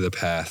into the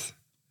path.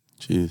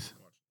 Jeez.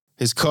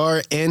 His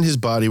car and his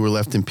body were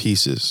left in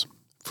pieces.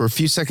 For a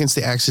few seconds,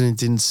 the accident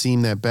didn't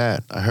seem that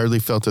bad. I hardly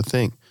felt a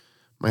thing.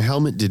 My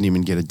helmet didn't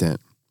even get a dent.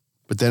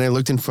 But then I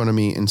looked in front of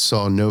me and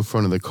saw no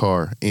front of the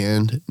car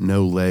and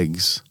no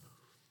legs.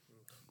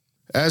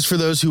 As for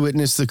those who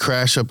witnessed the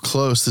crash up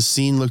close, the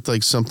scene looked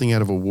like something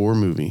out of a war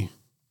movie.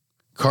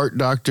 Kart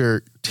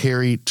doctor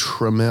Terry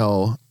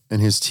Trammell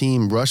and his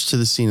team rushed to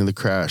the scene of the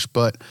crash,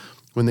 but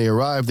when they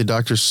arrived, the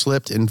doctor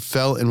slipped and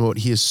fell in what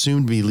he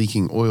assumed to be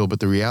leaking oil, but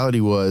the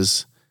reality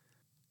was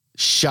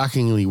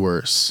shockingly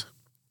worse.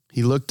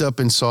 He looked up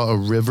and saw a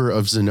river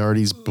of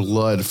Zanardi's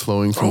blood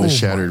flowing from the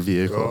shattered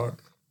vehicle. God.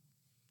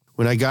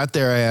 When I got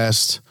there, I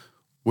asked,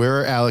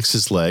 "Where are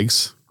Alex's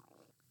legs?"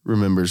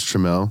 Remembers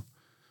Trammell.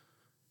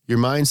 Your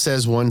mind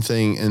says one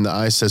thing and the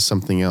eye says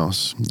something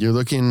else. You're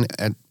looking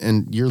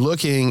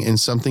and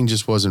something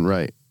just wasn't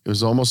right. It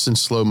was almost in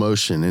slow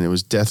motion and it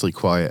was deathly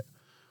quiet.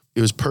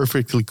 It was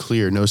perfectly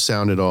clear, no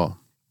sound at all.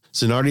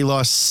 Zanardi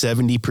lost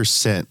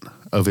 70%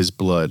 of his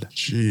blood.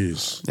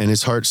 Jeez. And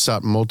his heart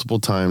stopped multiple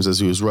times as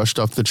he was rushed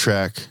off the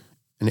track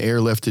and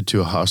airlifted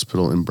to a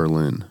hospital in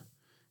Berlin.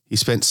 He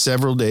spent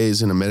several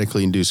days in a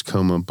medically induced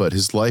coma, but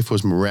his life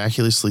was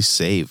miraculously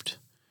saved.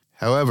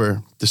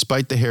 However,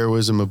 despite the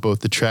heroism of both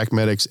the track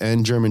medics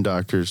and German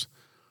doctors,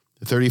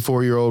 the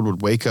 34-year-old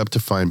would wake up to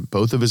find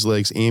both of his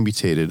legs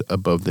amputated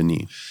above the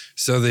knee.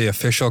 So the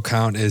official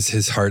count is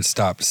his heart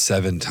stopped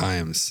 7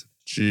 times.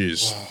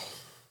 Jeez.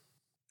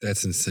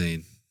 That's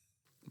insane.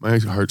 My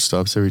heart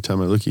stops every time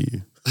I look at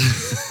you.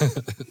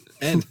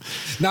 And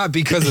not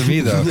because of me,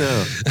 though.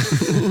 No.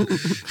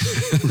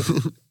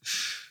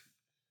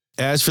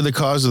 As for the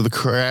cause of the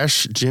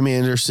crash, Jim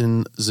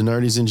Anderson,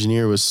 Zanardi's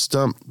engineer, was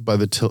stumped by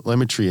the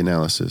telemetry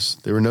analysis.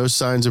 There were no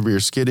signs of rear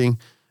skidding.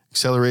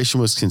 Acceleration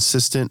was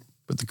consistent,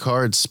 but the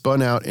car had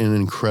spun out in an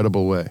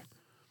incredible way.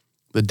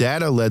 The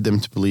data led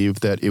them to believe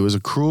that it was a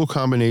cruel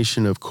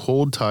combination of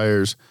cold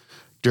tires,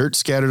 dirt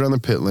scattered on the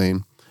pit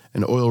lane,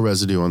 and oil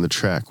residue on the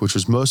track, which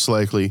was most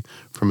likely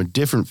from a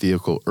different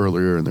vehicle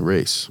earlier in the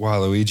race.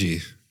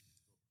 Waluigi.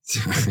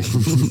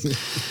 Sorry.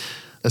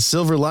 A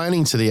silver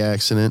lining to the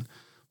accident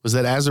was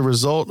that as a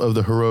result of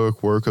the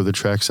heroic work of the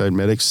trackside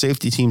medics,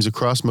 safety teams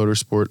across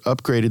motorsport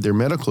upgraded their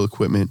medical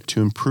equipment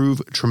to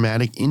improve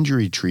traumatic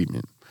injury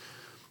treatment.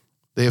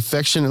 They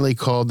affectionately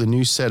called the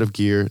new set of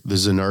gear the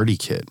Zanardi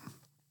kit.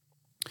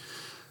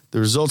 The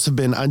results have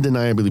been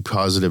undeniably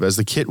positive, as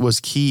the kit was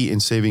key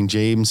in saving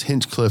James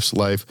Hinchcliffe's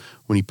life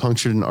when he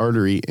punctured an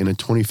artery in a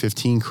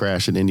 2015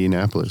 crash at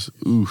Indianapolis.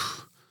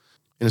 Oof.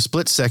 In a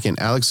split second,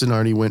 Alex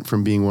Zanardi went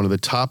from being one of the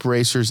top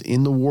racers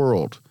in the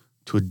world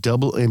to a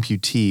double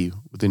amputee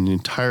with an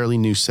entirely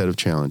new set of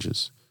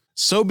challenges.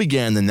 So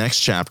began the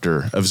next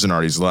chapter of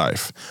Zanardi's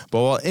life.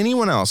 But while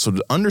anyone else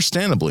would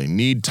understandably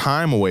need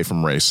time away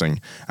from racing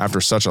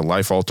after such a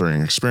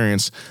life-altering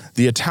experience,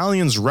 the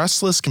Italian's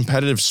restless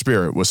competitive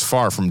spirit was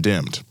far from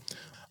dimmed.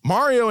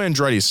 Mario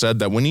Andretti said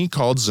that when he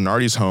called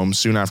Zanardi's home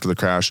soon after the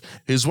crash,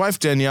 his wife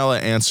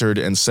Daniela answered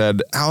and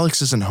said,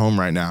 "Alex isn't home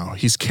right now.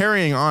 He's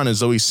carrying on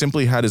as though he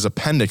simply had his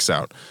appendix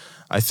out.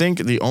 I think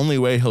the only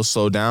way he'll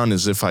slow down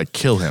is if I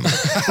kill him."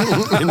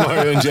 And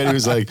Mario Andretti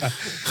was like,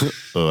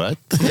 what?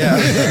 Yeah.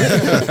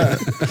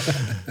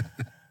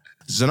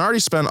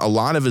 Zanardi spent a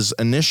lot of his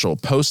initial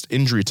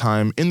post-injury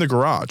time in the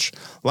garage.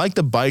 Like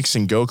the bikes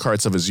and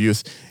go-karts of his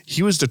youth,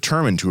 he was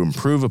determined to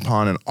improve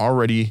upon an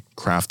already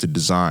crafted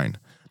design.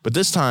 But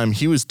this time,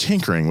 he was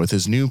tinkering with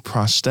his new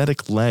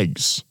prosthetic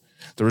legs.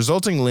 The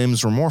resulting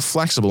limbs were more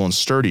flexible and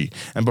sturdy,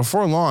 and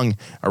before long,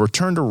 a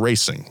return to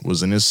racing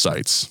was in his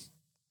sights.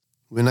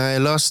 When I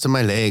lost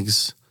my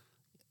legs,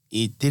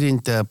 it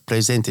didn't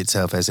present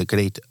itself as a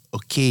great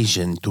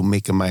occasion to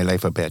make my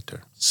life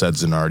better, said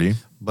Zanardi.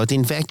 But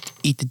in fact,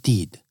 it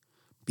did.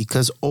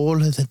 Because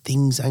all of the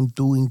things I'm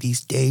doing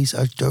these days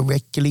are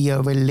directly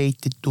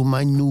related to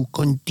my new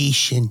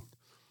condition.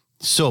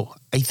 So,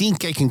 I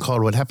think I can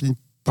call what happened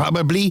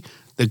probably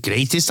the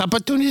greatest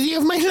opportunity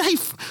of my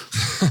life.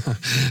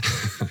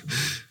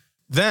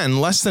 Then,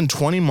 less than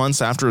 20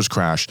 months after his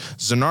crash,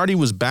 Zanardi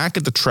was back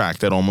at the track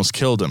that almost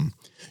killed him.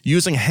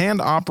 Using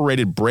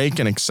hand-operated brake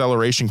and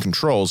acceleration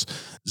controls,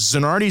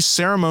 Zanardi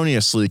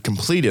ceremoniously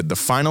completed the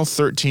final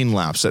 13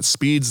 laps at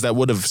speeds that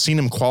would have seen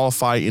him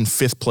qualify in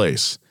 5th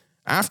place.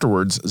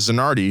 Afterwards,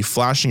 Zanardi,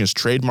 flashing his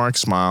trademark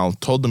smile,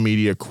 told the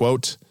media,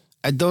 quote,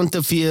 "I don't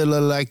feel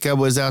like I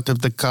was out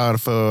of the car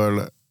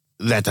for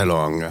that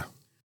long."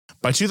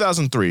 By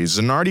 2003,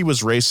 Zanardi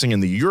was racing in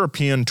the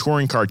European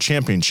Touring Car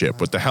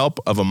Championship with the help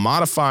of a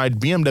modified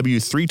BMW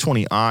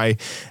 320i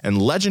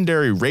and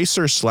legendary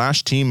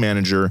racer/team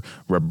manager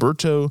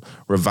Roberto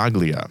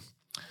Ravaglia.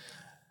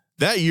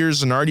 That year,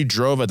 Zanardi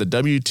drove at the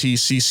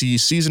WTCC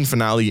season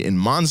finale in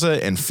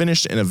Monza and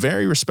finished in a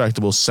very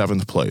respectable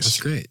 7th place.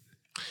 That's great.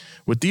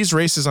 With these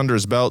races under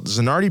his belt,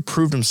 Zanardi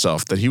proved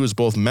himself that he was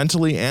both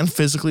mentally and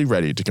physically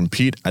ready to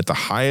compete at the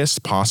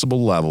highest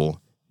possible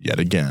level yet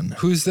again.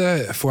 Who's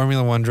the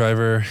Formula One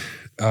driver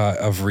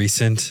of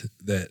recent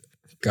that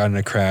got in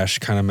a crash,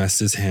 kind of messed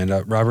his hand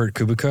up? Robert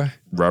Kubica?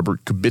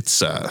 Robert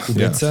Kubica.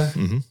 Kubica?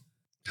 Yeah. Mm-hmm.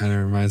 Kind of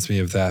reminds me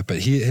of that. But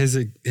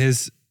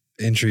his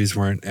injuries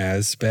weren't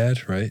as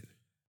bad, right?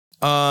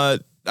 I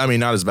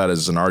mean, not as bad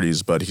as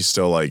Zanardi's, but he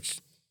still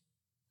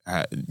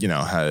had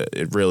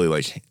it really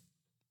like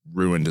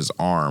ruined his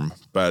arm.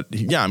 But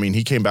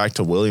he came back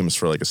to Williams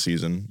for like a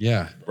season.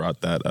 Yeah.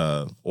 Brought that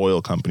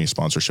oil company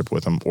sponsorship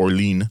with him,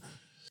 Orlean.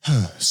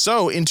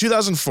 So in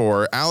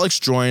 2004, Alex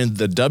joined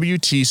the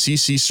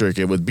WTCC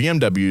circuit with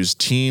BMW's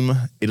Team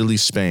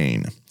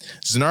Italy-Spain.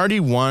 Zanardi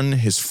won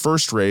his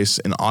first race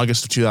in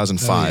August of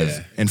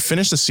 2005 and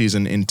finished the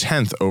season in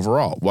 10th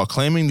overall, while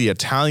claiming the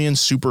Italian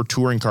Super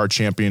Touring Car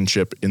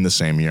Championship in the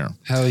same year.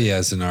 Hell yeah,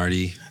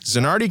 Zanardi.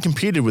 Zanardi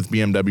competed with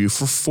BMW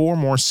for 4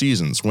 more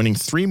seasons, winning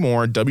 3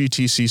 more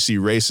WTCC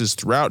races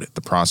throughout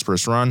the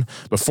prosperous run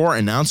before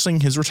announcing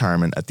his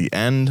retirement at the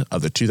end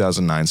of the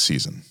 2009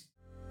 season.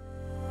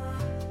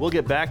 We'll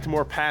get back to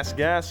more Past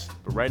Gas,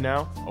 but right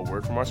now, a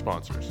word from our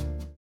sponsors.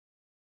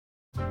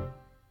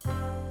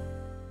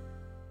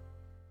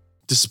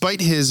 Despite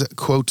his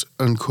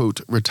quote-unquote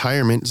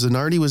retirement,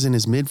 Zanardi was in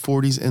his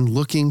mid-40s and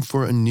looking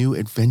for a new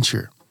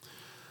adventure.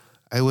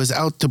 I was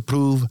out to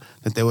prove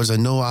that there was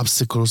no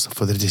obstacles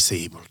for the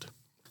disabled.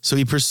 So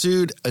he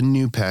pursued a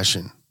new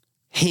passion,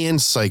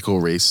 hand cycle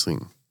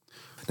racing.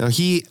 Now,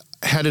 he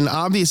had an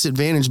obvious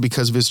advantage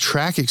because of his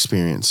track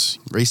experience,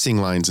 racing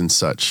lines and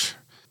such.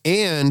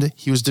 And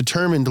he was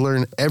determined to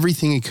learn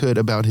everything he could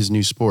about his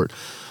new sport,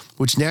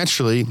 which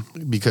naturally,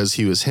 because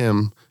he was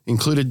him,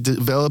 included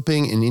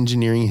developing and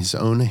engineering his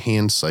own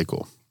hand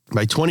cycle.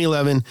 By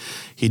 2011,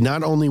 he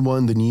not only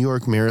won the New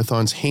York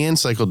Marathon's hand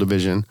cycle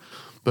division,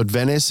 but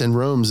Venice and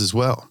Rome's as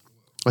well.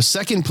 A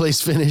second-place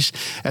finish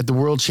at the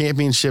World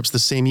Championships the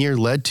same year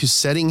led to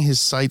setting his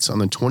sights on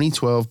the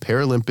 2012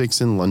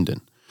 Paralympics in London.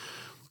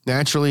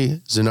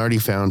 Naturally,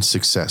 Zanardi found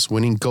success,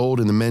 winning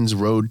gold in the men's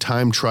road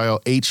time trial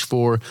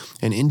H4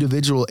 and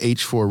individual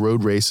H4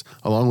 road race,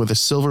 along with a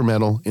silver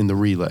medal in the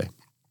relay.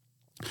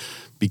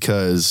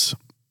 Because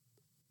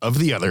of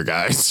the other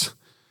guys.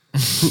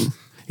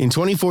 In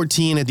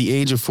 2014, at the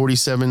age of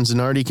 47,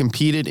 Zanardi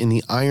competed in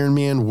the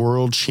Ironman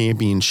World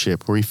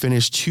Championship, where he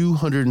finished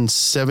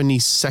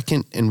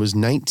 272nd and was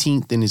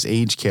 19th in his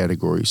age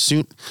category.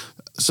 So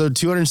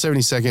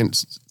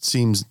 272nd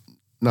seems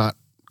not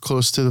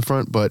close to the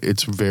front, but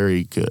it's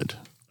very good.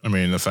 I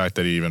mean, the fact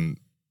that he even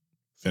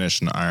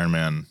finished an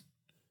Ironman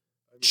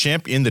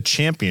in the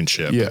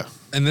championship. Yeah.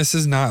 And this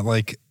is not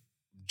like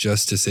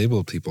just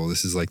disabled people.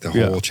 This is like the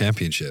whole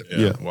championship.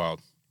 Yeah.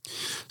 Wild.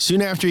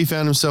 Soon after, he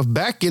found himself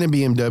back in a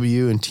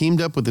BMW and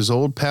teamed up with his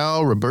old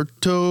pal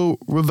Roberto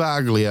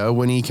Ravaglia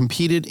when he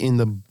competed in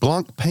the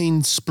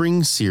Blancpain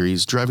Spring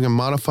Series, driving a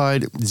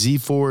modified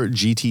Z4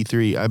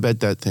 GT3. I bet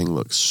that thing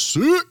looks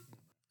sick.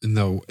 In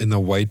the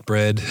white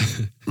bread.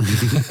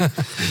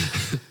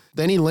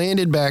 Then he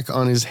landed back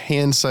on his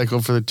hand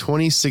cycle for the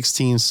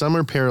 2016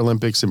 Summer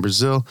Paralympics in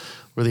Brazil,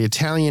 where the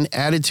Italian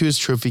added to his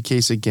trophy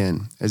case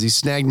again, as he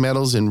snagged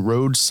medals in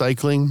road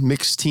cycling,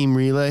 mixed team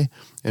relay,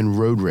 and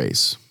road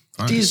race.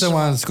 These are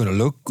ones going to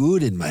look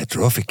good in my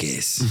trophy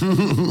case.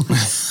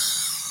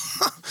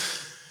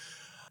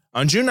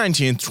 On June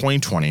 19th,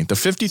 2020, the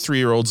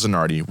 53-year-old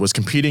Zanardi was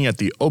competing at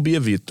the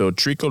Obiavito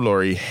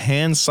Tricolori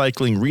hand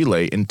cycling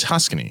relay in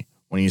Tuscany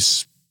when he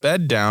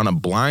sped down a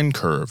blind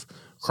curve,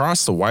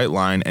 crossed the white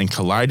line, and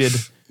collided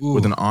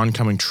with an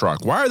oncoming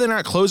truck. Why are they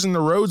not closing the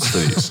roads for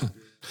these?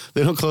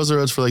 They don't close the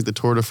roads for like the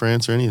Tour de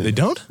France or anything. They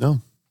don't? No.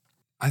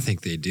 I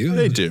think they do.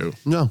 They do.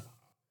 No.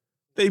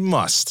 They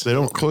must. They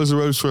don't close the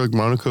roads for like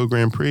Monaco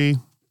Grand Prix.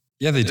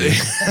 Yeah, they do.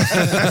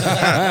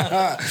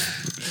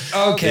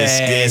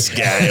 Okay. This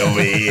guy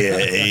over here.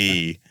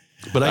 Hey.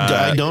 But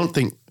I don't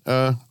think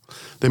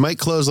they might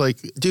close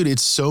dude,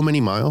 it's so many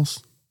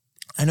miles.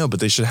 I know, but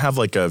they should have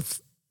hey,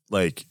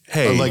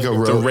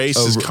 the race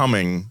is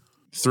coming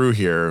through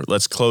here.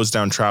 Let's close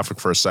down traffic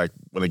for a sec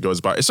when it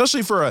goes by,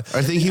 especially for a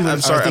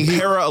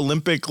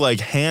Paralympic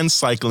hand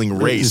cycling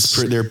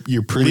race.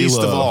 You're pretty Least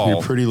low. of all.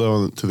 You're pretty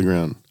low to the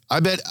ground.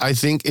 I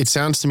think it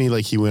sounds to me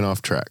like he went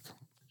off track.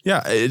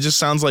 Yeah, it just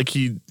sounds like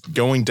he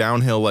going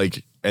downhill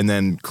and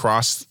then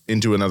crossed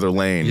into another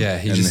lane. Yeah,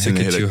 he just took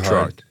it too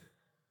hard.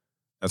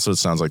 That's what it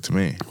sounds like to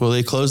me. Well,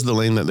 they closed the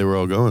lane that they were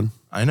all going.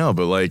 I know,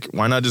 but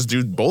why not just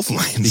do both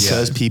lanes?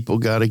 Because people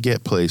got to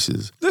get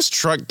places. This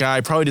truck guy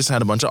probably just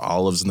had a bunch of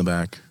olives in the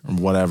back or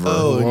whatever.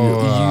 Oh,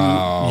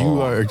 wow.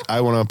 you are.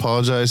 I want to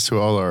apologize to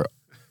all our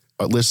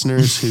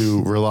listeners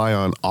who rely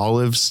on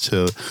olives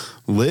to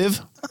live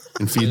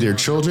and feed their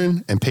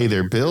children and pay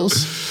their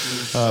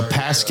bills.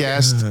 Past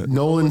guest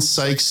Nolan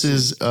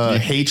Sykes's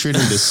hatred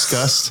and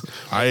disgust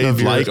of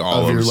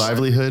your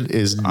livelihood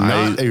is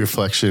not a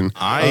reflection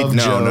of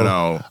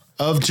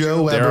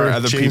Joe Weber, there are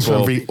other James people,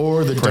 Humphrey,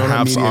 or the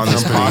perhaps Donut Media on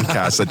this Company.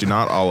 podcast that do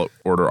not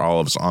order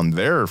olives on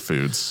their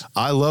foods.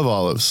 I love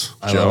olives.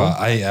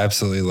 I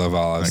absolutely love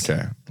olives.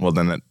 Okay, well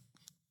then,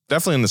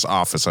 definitely in this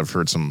office, I've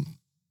heard some.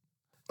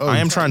 I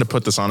am trying to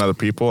put this on other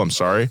people. I'm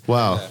sorry.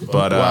 Wow.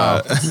 But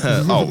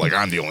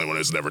I'm the only one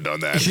who's never done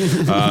that.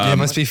 It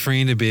must be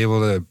freeing to be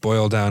able to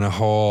boil down a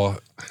whole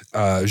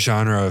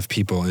genre of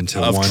people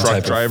into one truck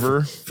type driver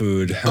of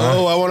food.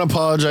 Oh, I want to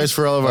apologize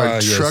for all of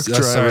our truck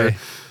driver. Sorry.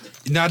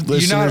 You're not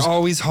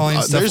always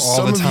hauling stuff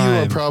all the time. Some of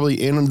you are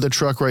probably in the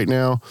truck right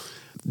now.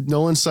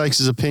 Nolan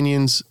Sykes'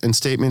 opinions and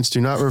statements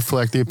do not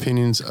reflect the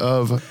opinions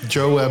of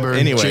Joe Weber,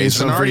 James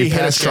Humphrey,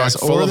 past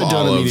guests, or the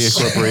Donut Media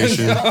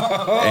Corporation.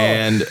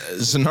 And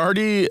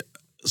Zanardi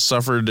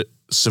suffered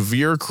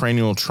severe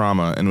cranial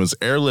trauma and was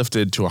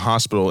airlifted to a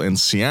hospital in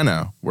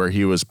Siena, where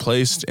he was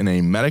placed in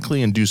a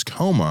medically induced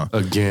coma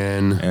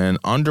again and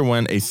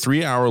underwent a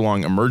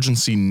 3-hour-long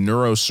emergency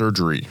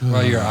neurosurgery.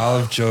 Well, your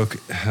olive joke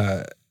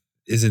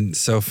isn't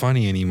so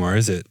funny anymore,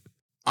 is it?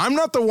 I'm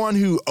not the one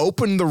who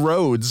opened the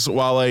roads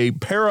while a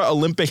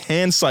Paralympic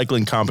hand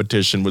cycling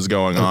competition was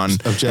going on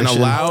and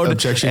allowed a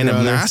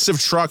massive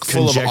truck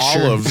full of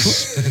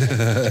olives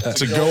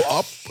to go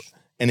up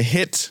and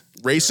hit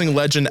racing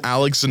legend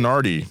Alex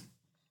Zanardi.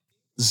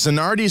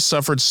 Zanardi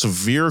suffered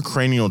severe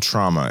cranial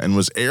trauma and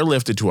was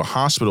airlifted to a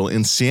hospital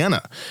in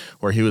Siena,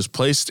 where he was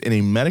placed in a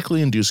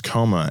medically induced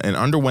coma and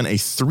underwent a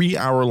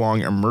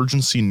 3-hour-long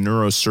emergency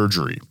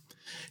neurosurgery.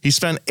 He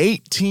spent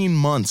 18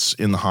 months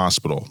in the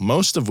hospital,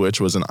 most of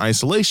which was in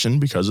isolation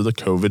because of the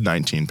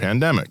COVID-19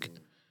 pandemic.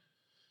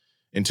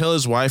 Until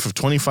his wife of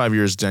 25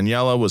 years,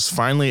 Daniela, was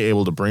finally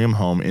able to bring him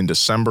home in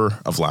December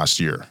of last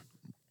year.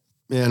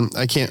 Man,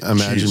 I can't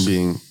imagine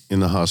being in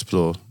the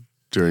hospital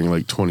during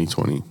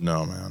 2020.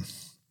 No, man.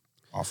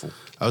 Awful.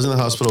 I was in the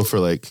hospital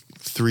for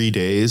 3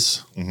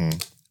 days. Mm-hmm.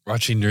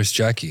 Watching Nurse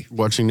Jackie,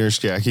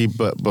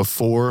 but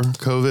before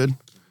COVID.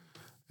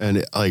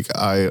 And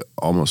I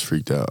almost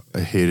freaked out.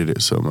 I hated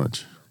it so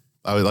much.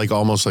 I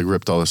almost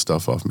ripped all the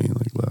stuff off me and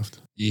left.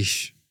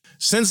 Yeesh.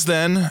 Since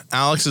then,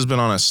 Alex has been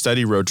on a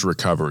steady road to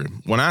recovery.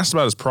 When asked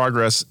about his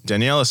progress,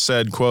 Daniela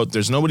said, quote,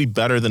 "There's nobody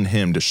better than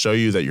him to show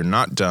you that you're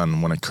not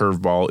done when a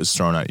curveball is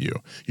thrown at you.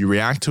 You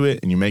react to it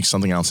and you make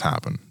something else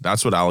happen.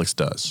 That's what Alex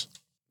does."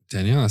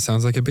 Daniela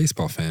sounds like a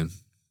baseball fan.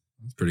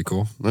 That's pretty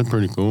cool. That's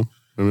pretty cool.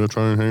 Maybe I'll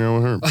try and hang out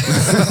with her.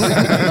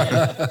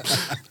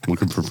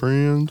 Looking for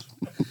friends.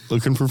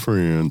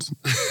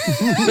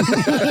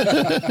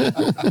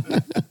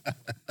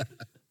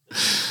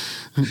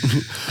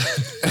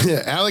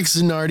 Alex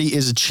Zanardi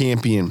is a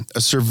champion,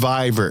 a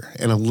survivor,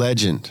 and a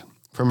legend.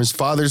 From his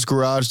father's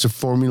garage to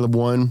Formula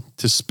One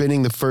to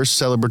spinning the first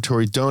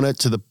celebratory donut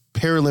to the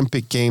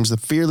Paralympic Games, the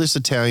fearless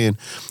Italian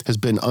has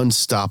been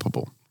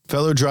unstoppable.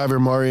 Fellow driver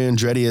Mario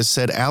Andretti has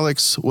said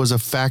Alex was a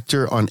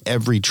factor on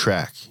every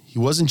track. He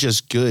wasn't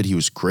just good, he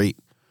was great.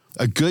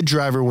 A good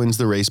driver wins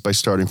the race by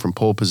starting from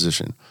pole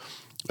position.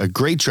 A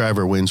great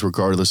driver wins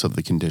regardless of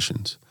the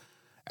conditions.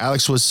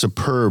 Alex was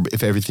superb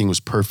if everything was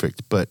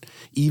perfect, but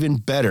even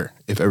better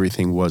if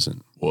everything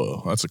wasn't.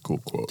 Whoa, that's a cool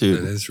quote.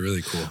 Dude, That is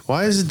really cool.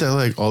 why is it that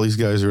like all these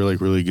guys are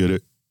like really good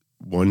at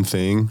one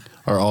thing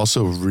are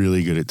also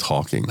really good at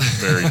talking?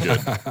 Very good.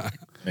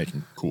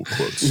 Making cool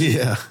quotes.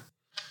 Yeah.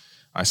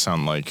 I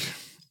sound like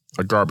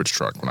a garbage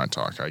truck when I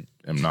talk. I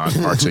am not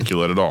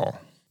articulate at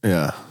all.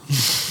 Yeah.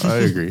 I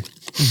agree.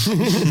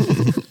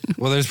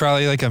 Well, there's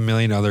probably like a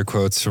million other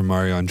quotes from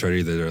Mario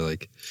Andretti that are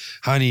like,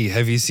 honey,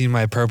 have you seen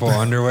my purple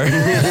underwear?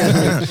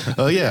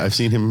 Oh yeah, I've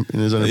seen him in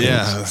his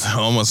underpants. Yeah,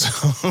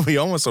 almost. We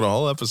almost had a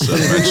whole episode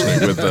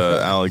mentioning with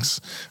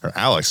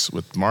Alex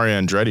with Mario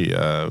Andretti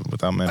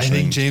without I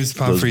mentioning. think James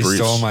those Pumphrey briefs.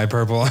 stole my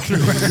purple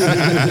underwear.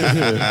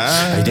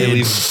 They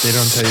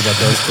don't tell you about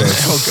those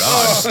quotes. Oh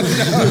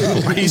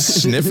God! Why are you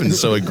sniffing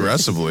so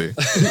aggressively?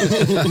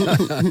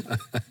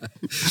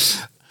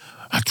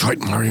 That's right,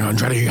 Mario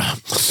Andretti.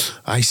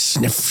 I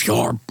sniff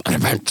your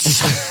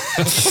underpants.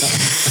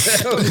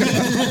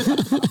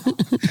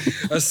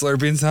 A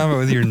slurping sound but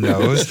with your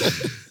nose.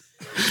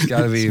 It's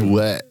gotta be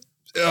Wet.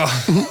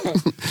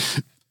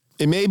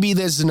 It may be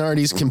that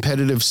Zanardi's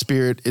competitive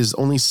spirit is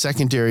only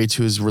secondary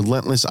to his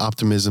relentless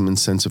optimism and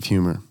sense of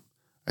humor.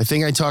 I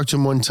think I talked to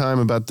him one time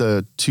about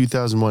the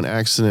 2001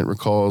 accident,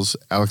 recalls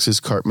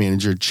Alex's kart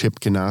manager Chip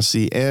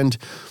Ganassi, and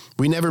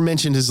we never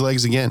mentioned his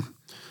legs again.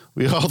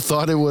 We all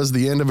thought it was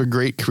the end of a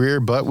great career,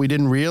 but we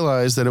didn't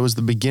realize that it was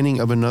the beginning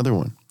of another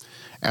one.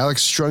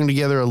 Alex strung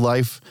together a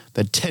life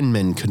that 10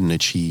 men couldn't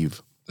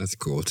achieve. That's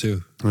cool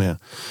too. Yeah.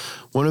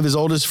 One of his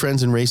oldest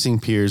friends and racing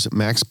peers,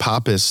 Max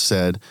Pappas,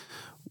 said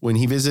when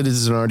he visited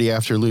Zanardi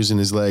after losing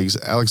his legs,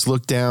 Alex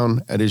looked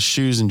down at his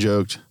shoes and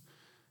joked,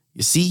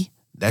 "You see,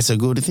 that's a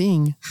good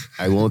thing.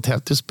 I won't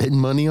have to spend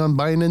money on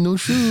buying a new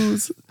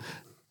shoes.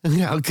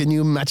 How can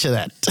you match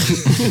that?"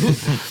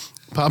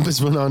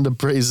 Pappas went on to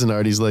praise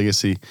Zanardi's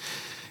legacy.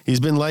 He's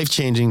been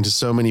life-changing to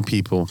so many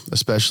people,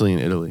 especially in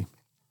Italy.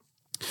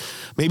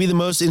 Maybe the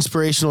most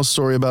inspirational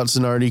story about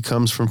Zanardi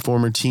comes from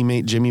former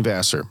teammate Jimmy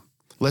Vasser.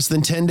 Less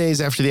than 10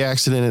 days after the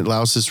accident at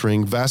Lausis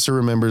Ring, Vasser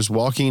remembers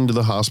walking into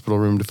the hospital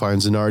room to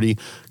find Zanardi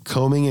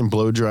combing and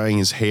blow-drying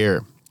his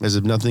hair as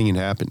if nothing had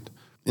happened.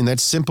 In that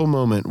simple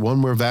moment,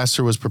 one where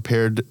Vasser was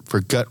prepared for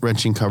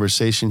gut-wrenching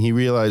conversation, he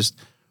realized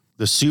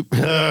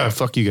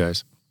fuck you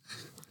guys.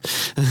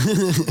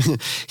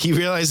 He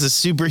realized the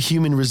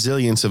superhuman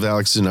resilience of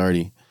Alex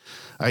Zanardi.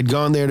 I'd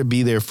gone there to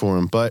be there for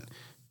him, but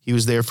he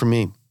was there for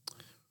me.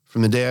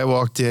 From the day I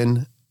walked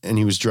in and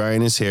he was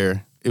drying his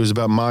hair, it was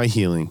about my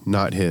healing,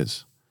 not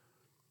his.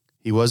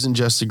 He wasn't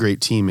just a great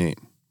teammate,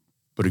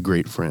 but a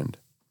great friend.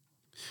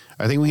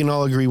 I think we can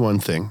all agree one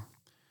thing.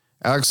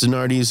 Alex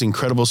Zanardi's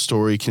incredible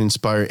story can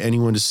inspire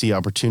anyone to see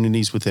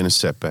opportunities within a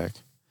setback.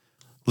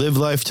 Live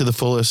life to the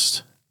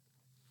fullest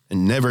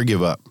and never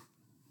give up,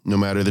 no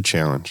matter the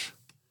challenge.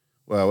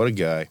 Wow, what a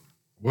guy.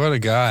 What a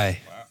guy.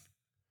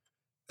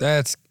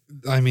 That's,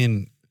 I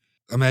mean,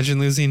 imagine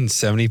losing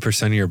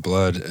 70% of your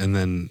blood and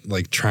then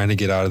like trying to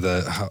get out of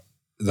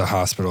the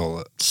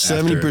hospital.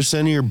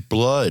 70% of your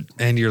blood.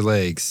 And your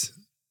legs.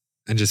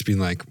 And just being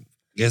like,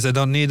 guess I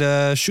don't need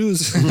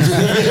shoes.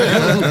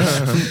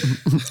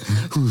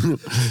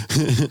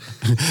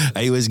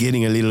 I was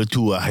getting a little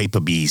too hyper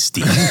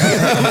beastie.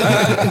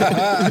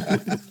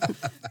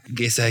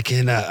 Guess I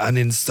can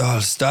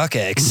uninstall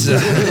StockX.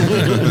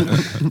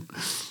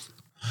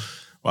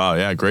 Wow,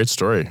 yeah, great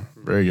story.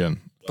 Very good.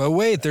 But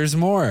wait, there's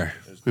more.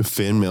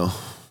 Fan mail.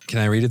 Can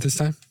I read it this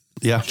time?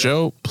 Yeah.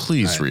 Joe,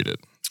 please read it.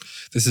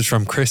 This is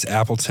from Chris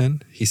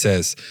Appleton. He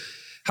says,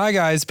 "Hi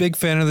guys, big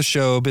fan of the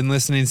show. Been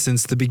listening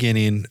since the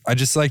beginning. I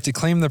just like to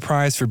claim the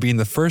prize for being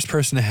the first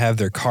person to have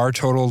their car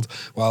totaled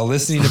while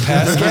listening to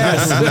past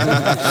guests."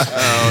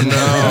 Oh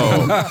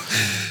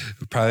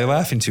no. Probably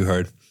laughing too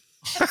hard.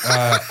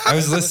 I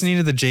was listening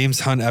to the James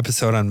Hunt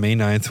episode on May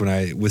 9th when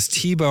I was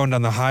T-boned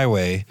on the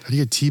highway. How do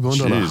you get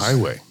T-boned on a Jeez.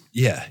 highway?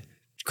 Yeah,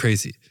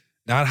 crazy.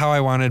 Not how I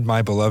wanted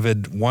my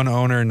beloved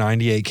one-owner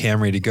 98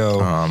 Camry to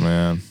go, Oh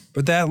man.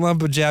 but that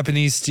lump of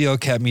Japanese steel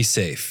kept me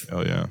safe.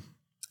 Oh yeah.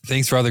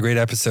 Thanks for all the great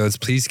episodes.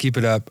 Please keep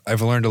it up.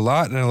 I've learned a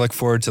lot, and I look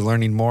forward to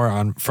learning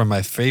more from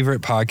my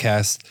favorite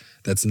podcast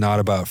that's not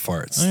about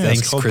farts. Oh, yeah, it's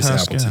Thanks, called Chris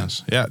Past Appleton.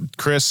 Gas. Yeah,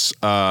 Chris,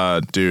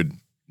 dude,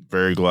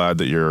 very glad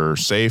that you're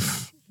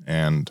safe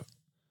and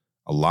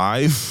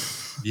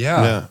alive.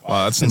 Yeah.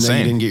 Wow, that's And then you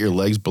insane. didn't get your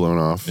legs blown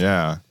off. Yeah. Very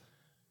glad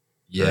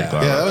Yeah. Yeah,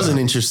 about that was an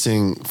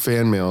interesting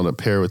fan mail to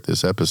pair with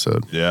this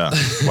episode. Yeah.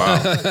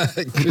 Wow.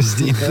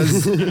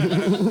 Christina's.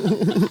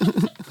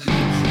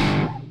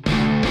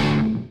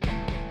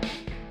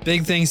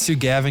 Big thanks to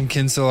Gavin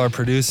Kinsel, our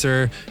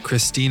producer,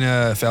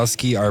 Christina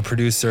Felsky, our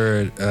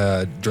producer,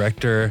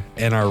 director,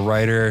 and our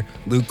writer,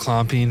 Luke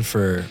Klomping,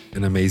 for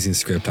an amazing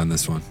script on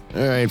this one.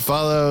 All right,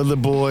 follow the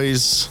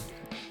boys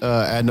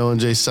At Nolan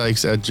J.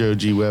 Sykes, at Joe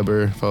G.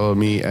 Weber. Follow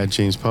me at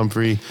James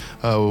Pumphrey.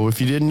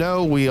 If you didn't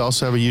know, we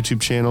also have a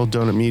YouTube channel,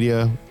 Donut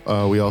Media.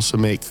 We also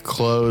make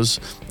clothes.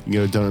 You can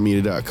go to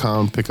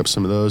donutmedia.com, pick up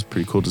some of those.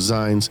 Pretty cool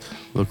designs.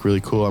 Look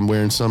really cool. I'm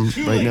wearing some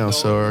right now,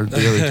 so are the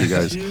other two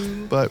guys.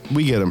 But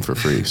we get them for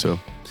free. So,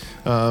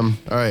 all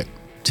right.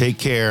 Take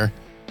care.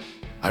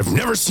 I've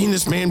never seen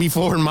this man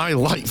before in my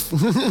life.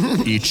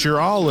 Eat your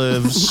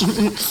olives.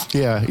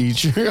 Yeah,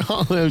 eat your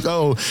olives.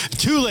 Oh,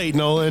 too late,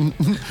 Nolan.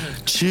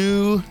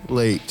 Too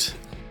late.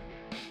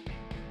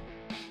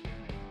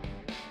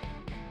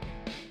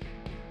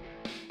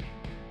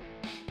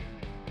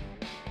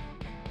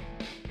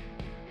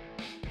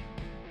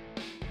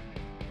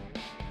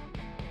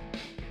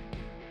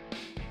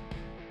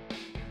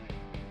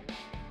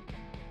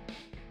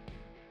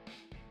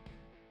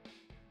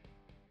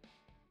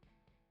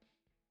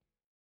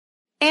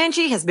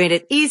 Angie has made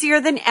it easier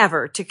than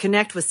ever to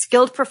connect with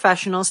skilled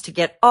professionals to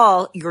get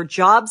all your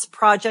jobs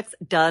projects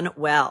done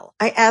well.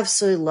 I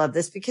absolutely love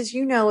this because,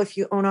 you know, if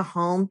you own a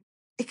home,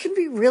 it can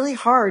be really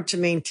hard to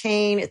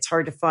maintain. It's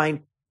hard to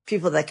find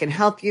people that can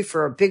help you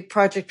for a big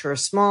project or a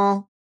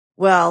small.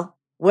 Well,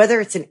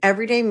 whether it's in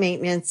everyday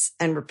maintenance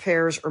and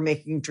repairs or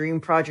making dream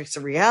projects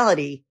a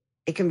reality,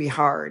 it can be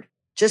hard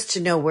just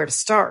to know where to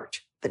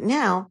start. But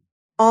now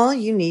all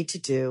you need to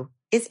do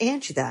is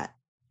Angie that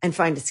and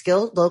find a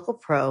skilled local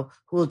pro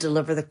who will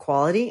deliver the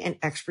quality and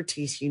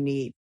expertise you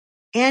need.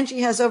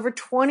 Angie has over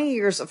 20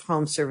 years of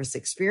home service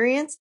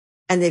experience,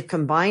 and they've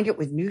combined it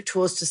with new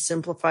tools to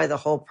simplify the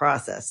whole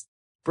process.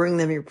 Bring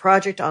them your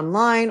project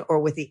online or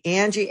with the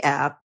Angie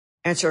app,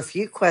 answer a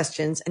few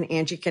questions, and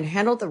Angie can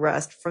handle the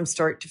rest from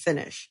start to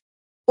finish.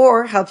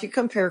 Or help you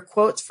compare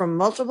quotes from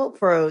multiple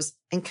pros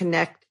and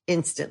connect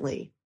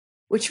instantly,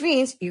 which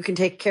means you can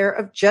take care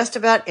of just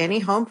about any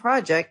home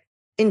project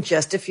in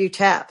just a few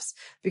taps.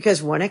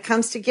 Because when it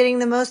comes to getting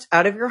the most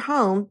out of your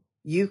home,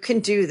 you can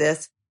do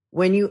this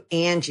when you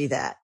Angie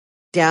that.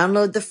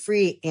 Download the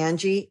free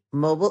Angie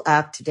mobile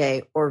app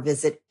today or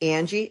visit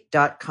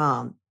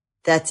Angie.com.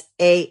 That's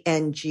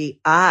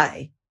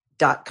ANGI.com.